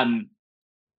 Um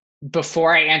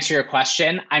Before I answer your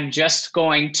question, I'm just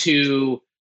going to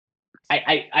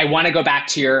I want to go back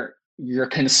to your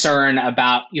concern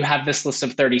about you have this list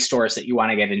of 30 stores that you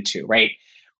want to get into, right?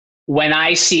 When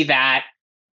I see that,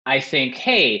 I think,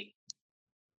 hey,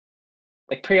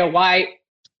 like Priya, why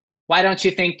don't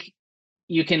you think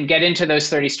you can get into those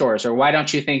 30 stores, or why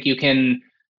don't you think you can,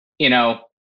 you know,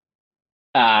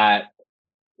 uh,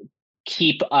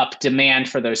 keep up demand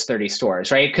for those 30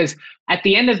 stores, right? Because at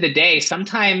the end of the day,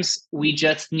 sometimes we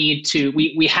just need to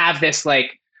we have this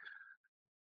like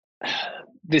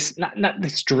this not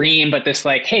this dream, but this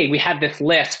like, hey, we have this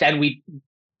list, and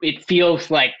it feels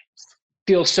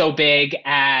so big,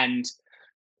 and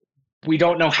we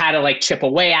don't know how to like chip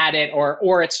away at it,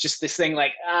 or it's just this thing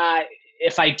like,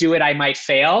 if I do it, I might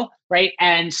fail, right?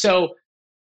 And so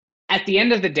at the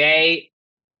end of the day,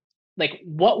 like,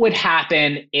 what would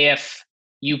happen if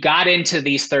you got into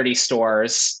these 30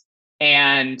 stores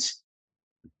and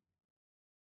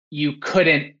you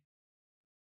couldn't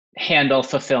handle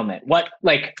fulfillment? What,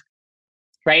 like,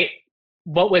 right?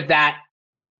 What would that,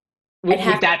 I'd would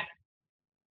have to, that,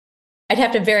 I'd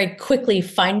have to very quickly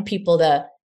find people to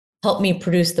help me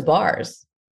produce the bars.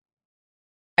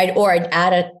 I'd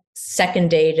add a second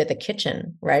day to the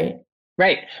kitchen, right?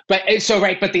 right. But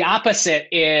the opposite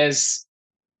is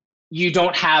you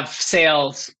don't have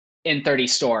sales in 30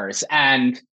 stores,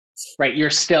 and right, you're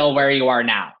still where you are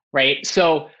now, right?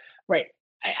 So, right,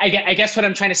 I guess what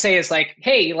I'm trying to say is like,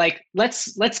 hey, like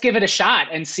let's give it a shot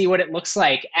and see what it looks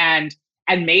like, and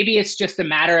maybe it's just a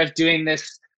matter of doing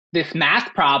this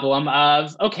math problem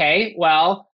of, okay,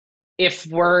 well, if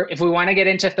we want to get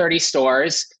into 30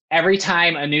 stores, every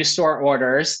time a new store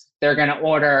orders, they're going to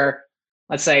order,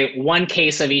 let's say, one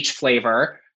case of each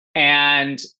flavor,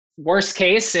 and worst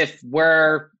case,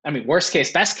 worst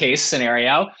case, best case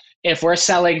scenario, if we're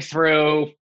selling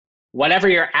through whatever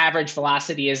your average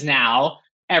velocity is now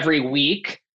every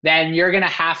week, then you're going to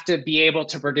have to be able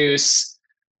to produce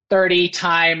 30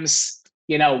 times,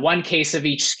 one case of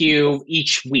each SKU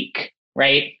each week,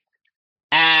 right?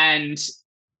 And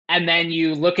then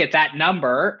you look at that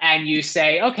number and you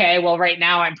say, okay, well, right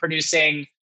now I'm producing,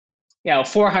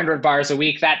 400 bars a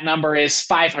week. That number is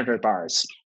 500 bars.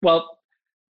 Well,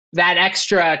 that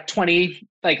extra 20,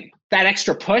 like that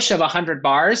extra push of 100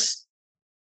 bars,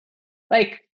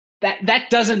 like that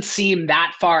doesn't seem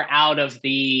that far out of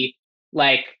the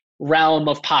like realm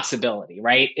of possibility,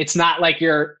 right? It's not like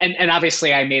and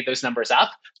obviously I made those numbers up,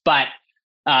 but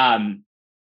um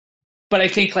I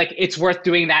think like it's worth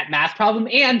doing that math problem,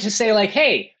 and to say like,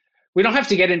 hey, we don't have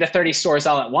to get into 30 stores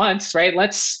all at once, right?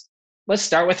 Let's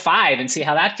start with 5 and see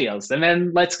how that feels, and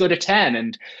then let's go to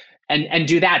 10 and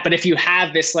do that. But if you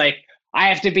have this like, I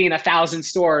have to be in 1,000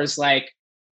 stores, like,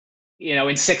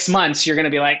 in 6 months, you're going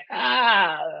to be like,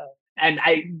 and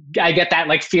I get that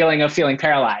like feeling of feeling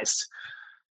paralyzed.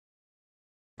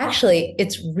 Actually,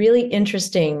 it's really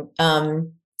interesting.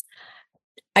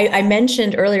 I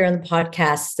mentioned earlier in the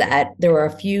podcast that there were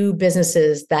a few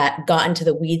businesses that got into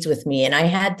the weeds with me. And I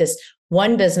had this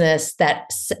one business that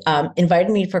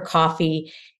invited me for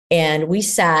coffee. And we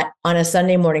sat on a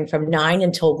Sunday morning from 9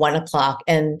 until 1 o'clock.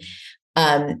 And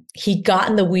he got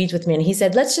in the weeds with me, and he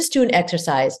said, let's just do an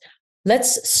exercise.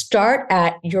 Let's start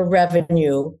at your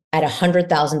revenue at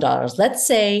 $100,000. Let's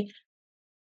say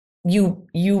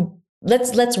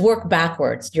let's work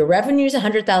backwards. Your revenue is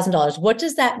 $100,000. What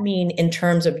does that mean in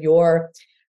terms of your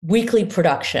weekly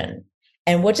production?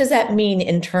 And what does that mean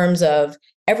in terms of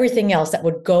everything else that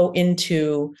would go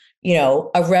into,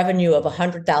 a revenue of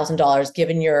 $100,000,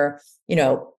 given your,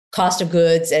 cost of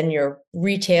goods and your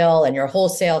retail and your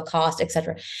wholesale cost, et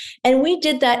cetera. And we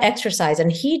did that exercise,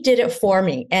 and he did it for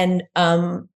me. And,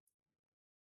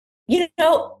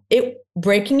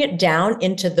 breaking it down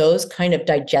into those kind of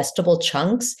digestible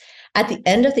chunks, at the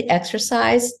end of the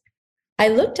exercise, I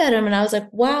looked at him and I was like,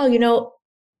 wow,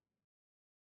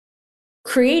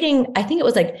 creating, I think it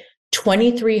was like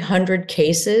 2,300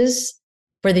 cases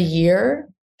for the year.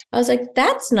 I was like,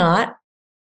 that's not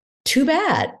too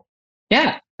bad.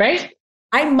 Yeah, right?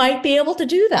 I might be able to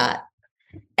do that.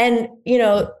 And,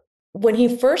 when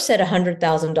he first said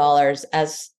 $100,000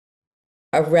 as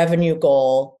a revenue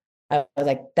goal, I was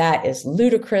like, that is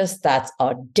ludicrous. That's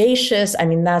audacious. I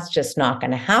mean, that's just not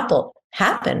going to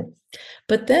happen.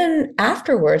 But then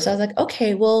afterwards, I was like,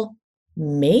 okay, well,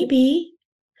 maybe.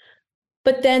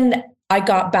 But then I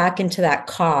got back into that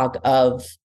cog of,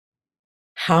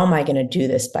 how am I going to do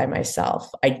this by myself?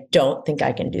 I don't think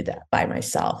I can do that by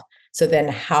myself. So then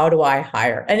how do I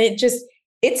hire? And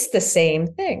it's the same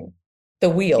thing, the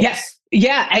Yeah. wheels.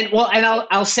 Yeah. And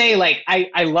I'll say, like,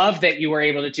 I love that you were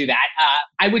able to do that.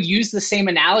 I would use the same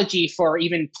analogy for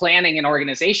even planning an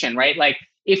organization, right? Like,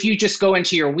 if you just go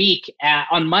into your week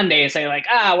on Monday and say, like,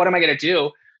 what am I going to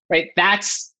do? Right.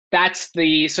 That's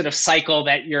the sort of cycle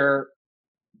that you're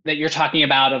talking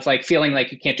about, of like feeling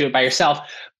like you can't do it by yourself.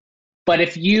 But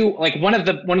if you like, one of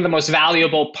the most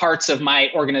valuable parts of my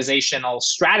organizational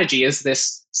strategy is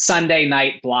this Sunday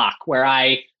night block where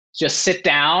I just sit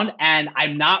down and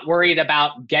I'm not worried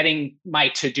about getting my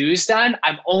to-dos done.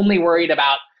 I'm only worried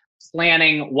about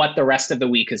planning what the rest of the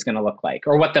week is going to look like,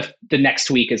 or what the next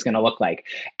week is going to look like.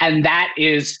 And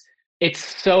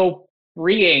it's so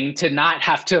freeing to not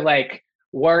have to like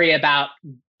worry about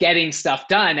getting stuff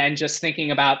done, and just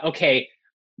thinking about, okay,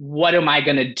 what am I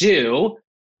going to do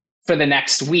for the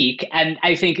next week? And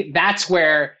I think that's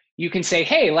where you can say,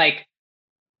 hey, like,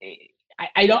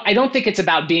 I don't think it's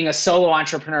about being a solo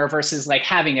entrepreneur versus like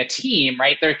having a team,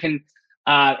 right?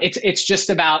 It's just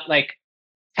about like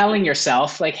telling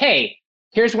yourself, like, hey,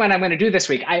 here's what I'm going to do this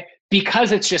week.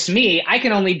 Because it's just me, I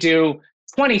can only do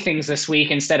 20 things this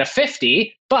week instead of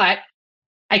 50, but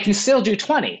I can still do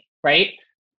 20, right?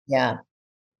 Yeah.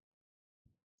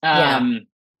 Yeah. Um,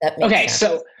 That makes okay,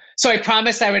 sense. so I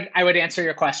promised I would answer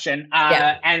your question,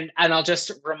 Yeah. and I'll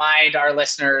just remind our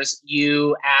listeners.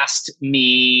 You asked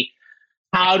me,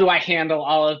 how do I handle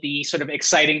all of the sort of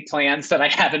exciting plans that I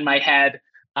have in my head,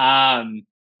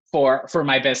 for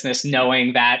my business,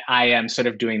 knowing that I am sort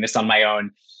of doing this on my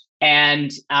own.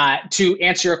 And to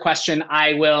answer your question,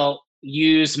 I will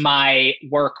use my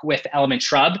work with Element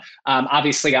Shrub.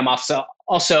 Obviously, I'm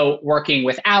also working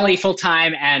with Allie full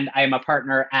time, and I am a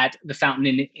partner at the Fountain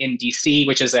in DC,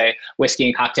 which is a whiskey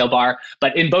and cocktail bar.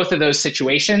 But in both of those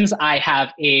situations, I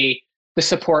have the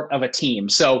support of a team.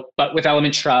 So, but with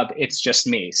Element Shrub, it's just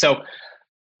me. So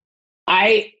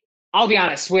I'll be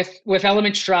honest, with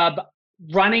Element Shrub,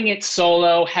 running it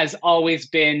solo has always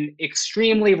been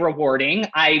extremely rewarding.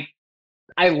 I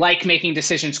like making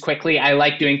decisions quickly. I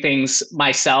like doing things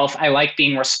myself. I like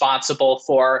being responsible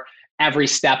for every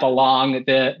step along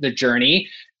the journey,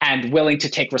 and willing to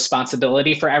take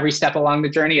responsibility for every step along the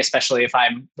journey, especially if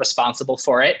I'm responsible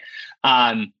for it.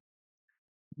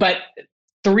 But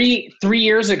three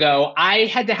years ago, I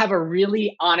had to have a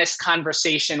really honest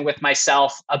conversation with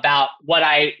myself about what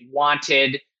I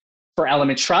wanted for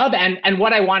Element Shrub, and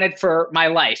what I wanted for my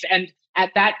life. And at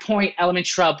that point, Element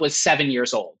Shrub was 7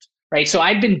 years old, right? So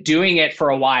I'd been doing it for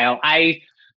a while. I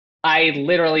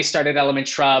literally started Element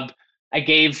Shrub. I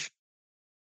gave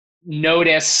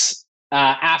notice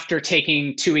after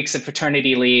taking 2 weeks of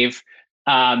paternity leave,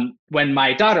 when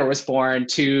my daughter was born,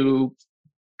 to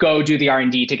go do the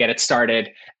R&D to get it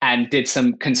started, and did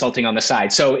some consulting on the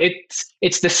side. So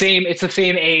it's the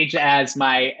same age as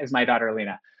my daughter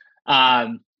Lena.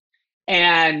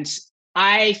 And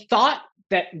I thought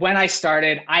that when I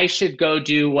started, I should go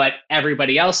do what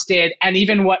everybody else did, and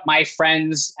even what my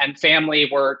friends and family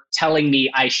were telling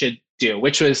me I should do,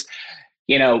 which was,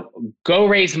 go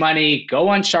raise money, go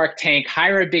on Shark Tank,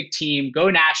 hire a big team, go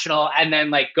national, and then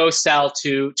like go sell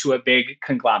to a big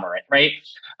conglomerate, right?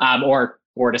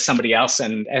 Or to somebody else,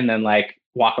 and then like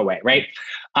walk away, right?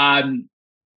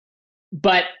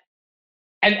 But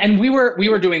and we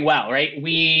were doing well, right?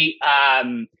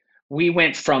 We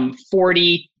went from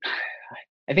 40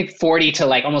 to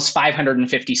like almost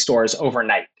 550 stores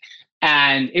overnight,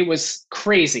 and it was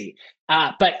crazy.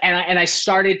 But I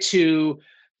started to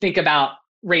think about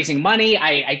raising money.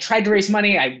 I tried to raise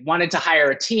money. I wanted to hire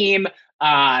a team,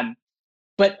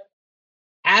 but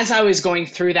as I was going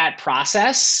through that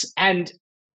process, and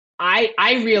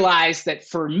I realized that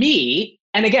for me,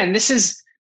 and again, this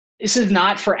is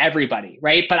not for everybody,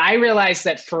 right? But I realized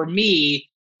that for me,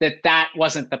 that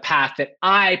wasn't the path that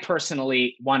I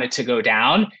personally wanted to go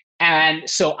down. And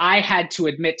so I had to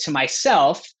admit to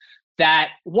myself that,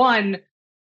 one,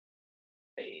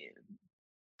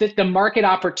 that the market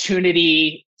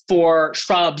opportunity for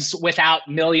shrubs without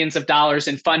millions of dollars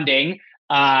in funding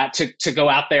to go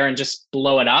out there and just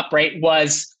blow it up, right,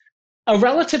 was a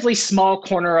relatively small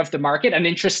corner of the market, an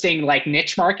interesting like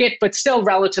niche market, but still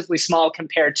relatively small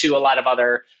compared to a lot of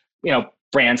other,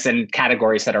 brands and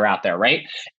categories that are out there, right?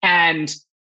 And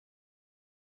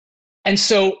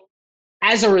so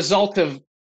as a result of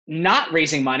not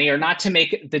raising money or not to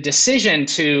make the decision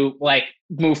to like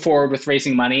move forward with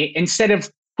raising money, instead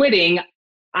of quitting,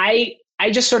 I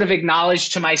just sort of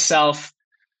acknowledged to myself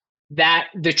that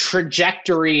the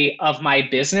trajectory of my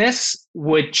business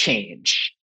would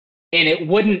change. And it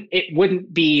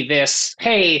wouldn't be this,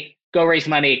 hey, go raise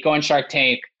money, go on Shark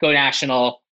Tank, go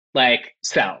national, like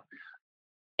sell.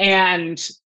 And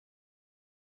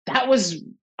that was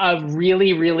a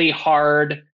really, really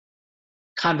hard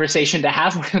conversation to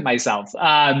have with myself.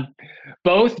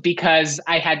 Both because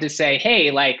I had to say, hey,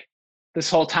 like this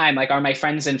whole time, like, are my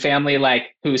friends and family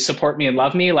like who support me and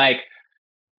love me, like,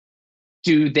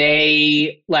 do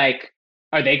they like,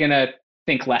 are they gonna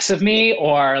think less of me,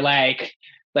 or like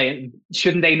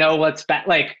shouldn't they know what's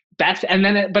like best? And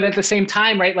then, but at the same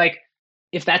time, right, like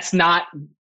if that's not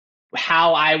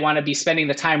how I want to be spending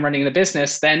the time running the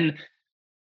business, then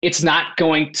it's not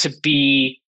going to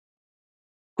be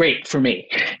great for me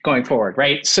going forward,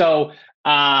 right? So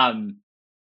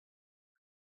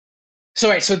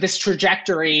this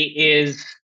trajectory is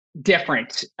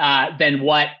different than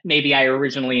what maybe I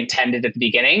originally intended at the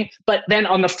beginning. But then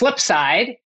on the flip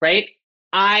side, right,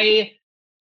 I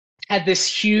had this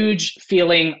huge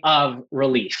feeling of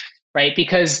relief, right?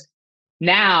 Because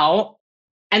now,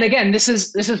 and again, this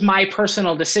is my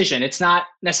personal decision. It's not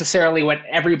necessarily what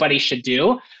everybody should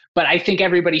do, but I think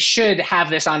everybody should have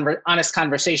this honest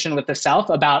conversation with the self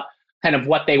about kind of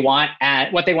what they want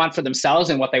and what they want for themselves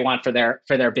and what they want for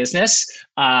their business.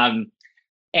 And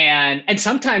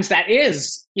sometimes that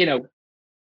is,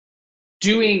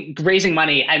 raising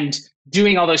money and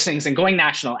doing all those things and going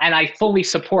national. And I fully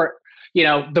support,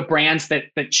 the brands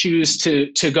that choose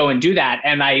to go and do that.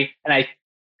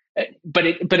 But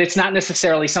it's not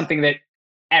necessarily something that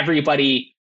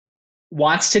everybody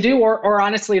wants to do, or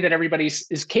honestly, that everybody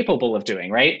is capable of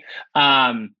doing, right?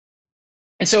 And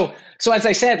so as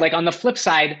I said, like on the flip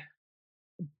side,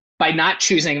 by not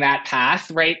choosing that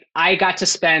path, right, I got to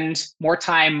spend more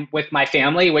time with my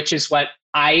family, which is what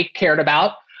I cared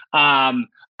about.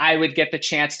 I would get the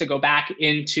chance to go back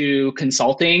into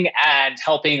consulting and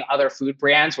helping other food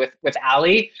brands with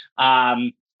Ali.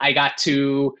 I got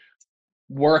to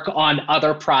work on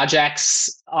other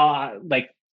projects,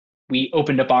 like we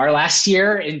opened a bar last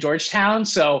year in Georgetown.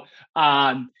 So,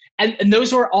 and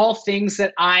those were all things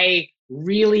that I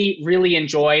really, really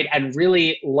enjoyed and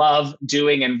really love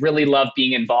doing and really love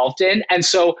being involved in. And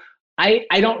so I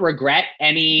don't regret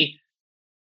anything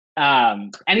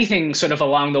sort of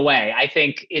along the way. I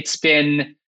think it's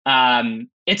been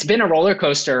a roller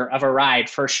coaster of a ride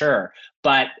for sure,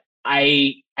 but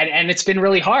and it's been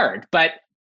really hard, but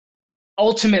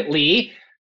ultimately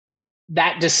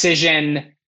that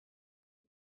decision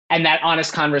and that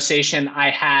honest conversation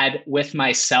I had with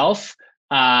myself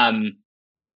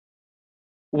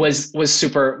was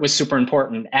super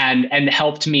important and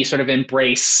helped me sort of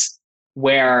embrace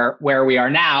where we are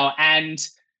now. And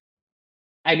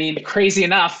I mean, crazy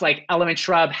enough, like Element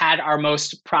Shrub had our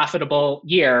most profitable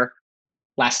year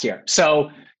last year.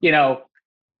 So,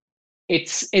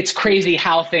 it's crazy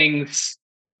how things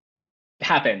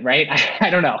happen, right? I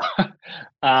don't know.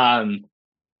 I'm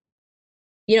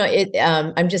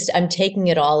taking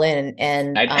it all in,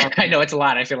 and I know it's a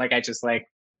lot. I feel like I just like,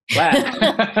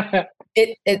 wow.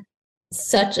 it's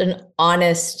such an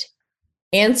honest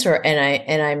answer,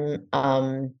 and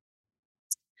I'm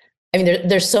I mean,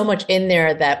 there's so much in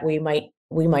there that we might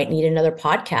need another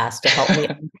podcast to help me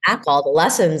unpack all the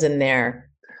lessons in there.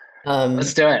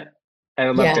 Let's do it. I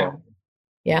would love to.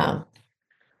 Yeah.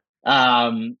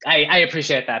 I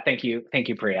appreciate that. Thank you,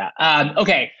 Priya.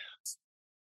 Okay.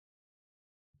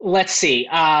 Let's see.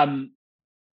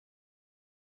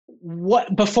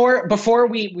 What before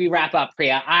we wrap up,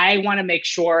 Priya, I want to make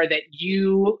sure that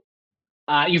you've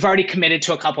already committed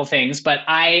to a couple things, but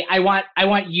I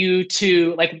want you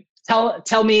to like tell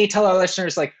our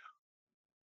listeners, like,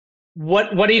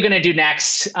 what are you going to do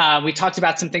next? We talked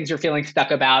about some things you're feeling stuck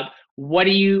about. What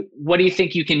do you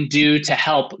think you can do to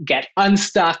help get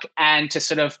unstuck and to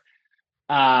sort of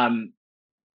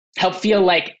help feel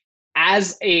like,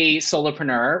 as a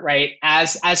solopreneur, right,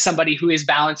 as somebody who is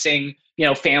balancing,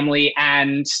 family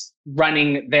and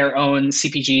running their own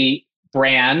CPG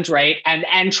brand, right,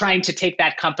 and trying to take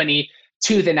that company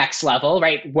to the next level,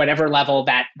 right, whatever level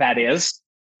that is.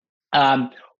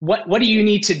 What do you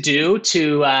need to do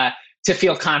to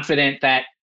feel confident that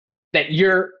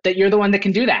you're the one that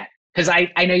can do that? Because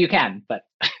I know you can, but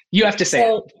you have to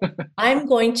say it. I'm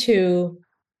going to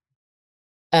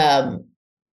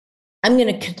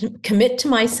commit to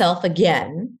myself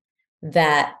again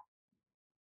that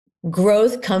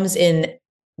growth comes in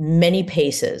many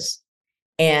paces,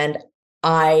 and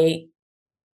I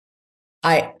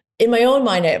in my own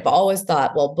mind, I've always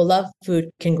thought, well, beloved food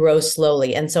can grow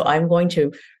slowly. And so I'm going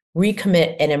to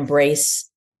recommit and embrace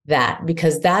that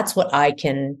because that's what I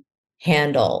can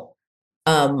handle.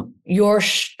 Your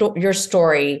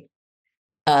story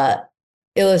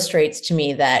illustrates to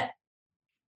me that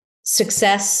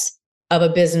success of a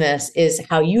business is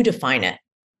how you define it.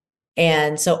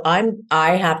 And so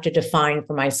I have to define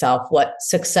for myself what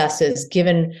success is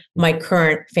given my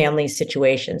current family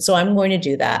situation. So I'm going to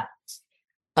do that.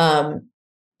 And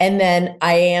then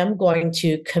I am going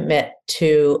to commit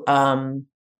to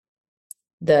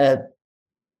the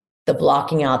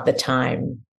blocking out the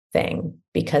time thing,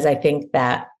 because I think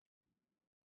that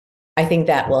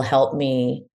will help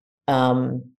me.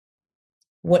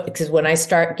 Because when I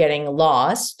start getting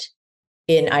lost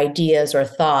in ideas or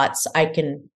thoughts, I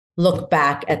can look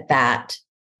back at that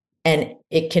and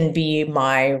it can be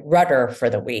my rudder for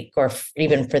the week or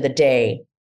even for the day.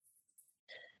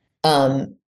 But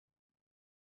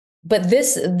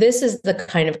this is the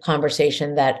kind of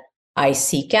conversation that I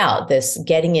seek out, this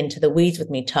getting into the weeds with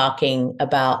me, talking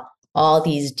about all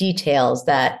these details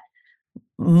that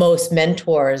most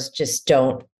mentors just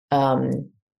don't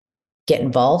get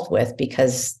involved with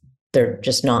because they're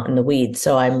just not in the weeds.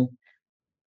 So I'm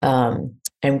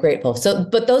grateful. So,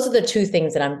 but those are the two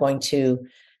things that I'm going to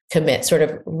commit, sort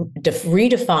of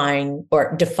redefine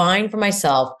or define for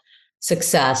myself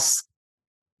success,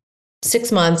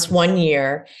 6 months, 1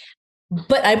 year.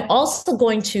 But I'm also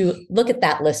going to look at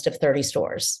that list of 30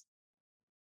 stores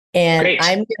and Great.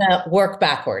 I'm going to work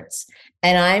backwards.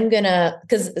 And I'm going to,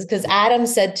 because Adam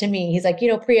said to me, he's like,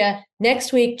 Priya,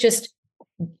 next week,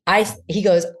 he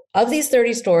goes, of these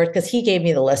 30 stores, because he gave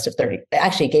me the list of 30,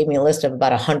 actually gave me a list of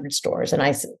about 100 stores and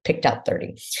I picked out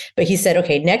 30. But he said,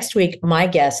 okay, next week, my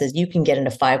guess is you can get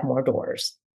into 5 more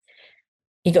doors.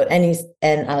 He goes,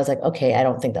 and I was like, okay, I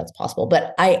don't think that's possible,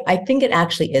 but I think it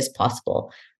actually is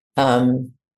possible. So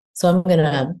I'm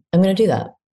gonna do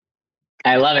that.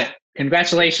 I love it.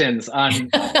 Congratulations on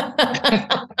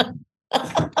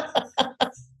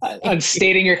on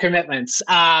stating your commitments.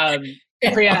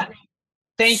 Priya,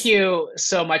 thank you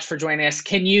so much for joining us.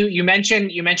 Can you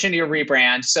mentioned your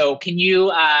rebrand. So can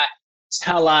you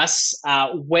tell us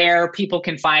where people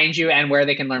can find you and where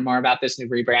they can learn more about this new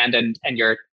rebrand and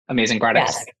your amazing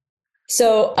products? Yes.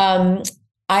 So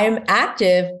I am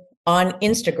active on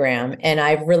Instagram, and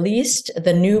I've released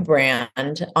the new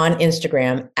brand on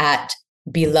Instagram at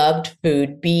Beloved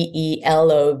Food,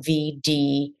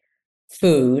 BELOVD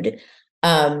Food.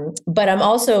 But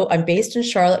I'm based in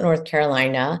Charlotte, North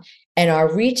Carolina, and our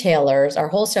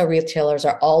wholesale retailers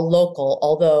are all local.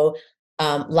 Although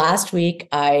last week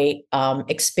I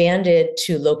expanded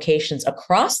to locations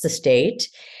across the state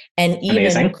and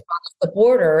even across the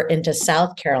border into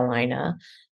South Carolina.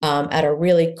 At a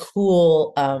really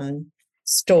cool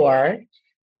store.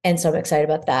 And so I'm excited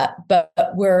about that. But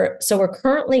we're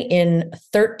currently in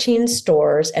 13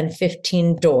 stores and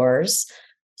 15 doors.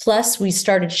 Plus we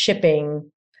started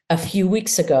shipping a few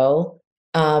weeks ago.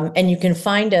 And you can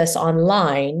find us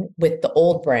online with the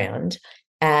old brand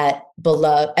at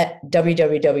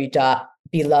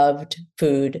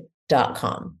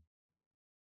www.belovedfood.com.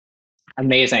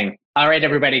 Amazing. All right,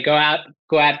 everybody, go out,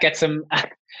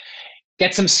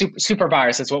 get some super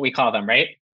bars is what we call them, right?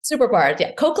 Super bars,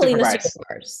 yeah. Cocalina super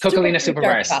bars. Cocalina super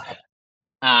bars.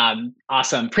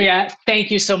 Awesome. Priya, thank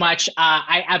you so much.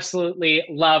 I absolutely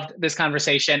loved this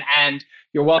conversation, and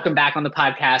you're welcome back on the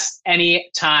podcast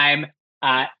anytime.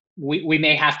 We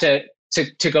may have to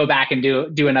go back and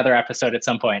do another episode at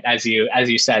some point, as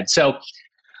you said. So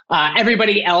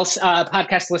everybody else,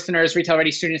 podcast listeners, Retail Ready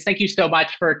students, thank you so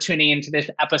much for tuning into this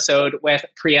episode with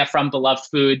Priya from Beloved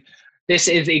Food. This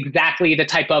is exactly the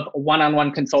type of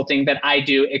one-on-one consulting that I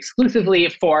do exclusively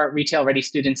for Retail Ready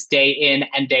students day in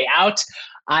and day out.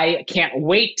 I can't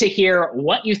wait to hear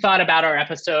what you thought about our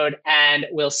episode, and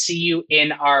we'll see you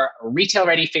in our Retail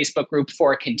Ready Facebook group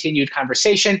for continued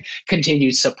conversation,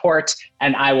 continued support,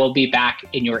 and I will be back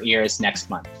in your ears next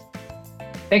month.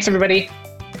 Thanks, everybody.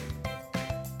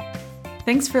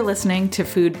 Thanks for listening to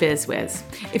Food Biz Wiz.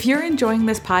 If you're enjoying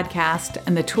this podcast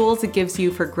and the tools it gives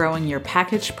you for growing your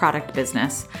packaged product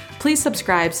business, please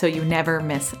subscribe so you never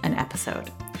miss an episode.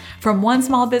 From one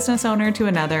small business owner to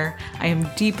another, I am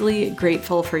deeply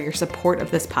grateful for your support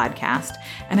of this podcast,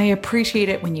 and I appreciate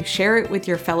it when you share it with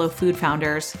your fellow food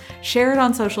founders, share it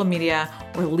on social media,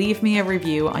 or leave me a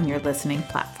review on your listening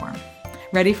platform.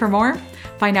 Ready for more?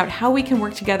 Find out how we can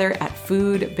work together at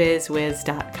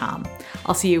foodbizwiz.com.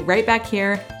 I'll see you right back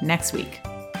here next week.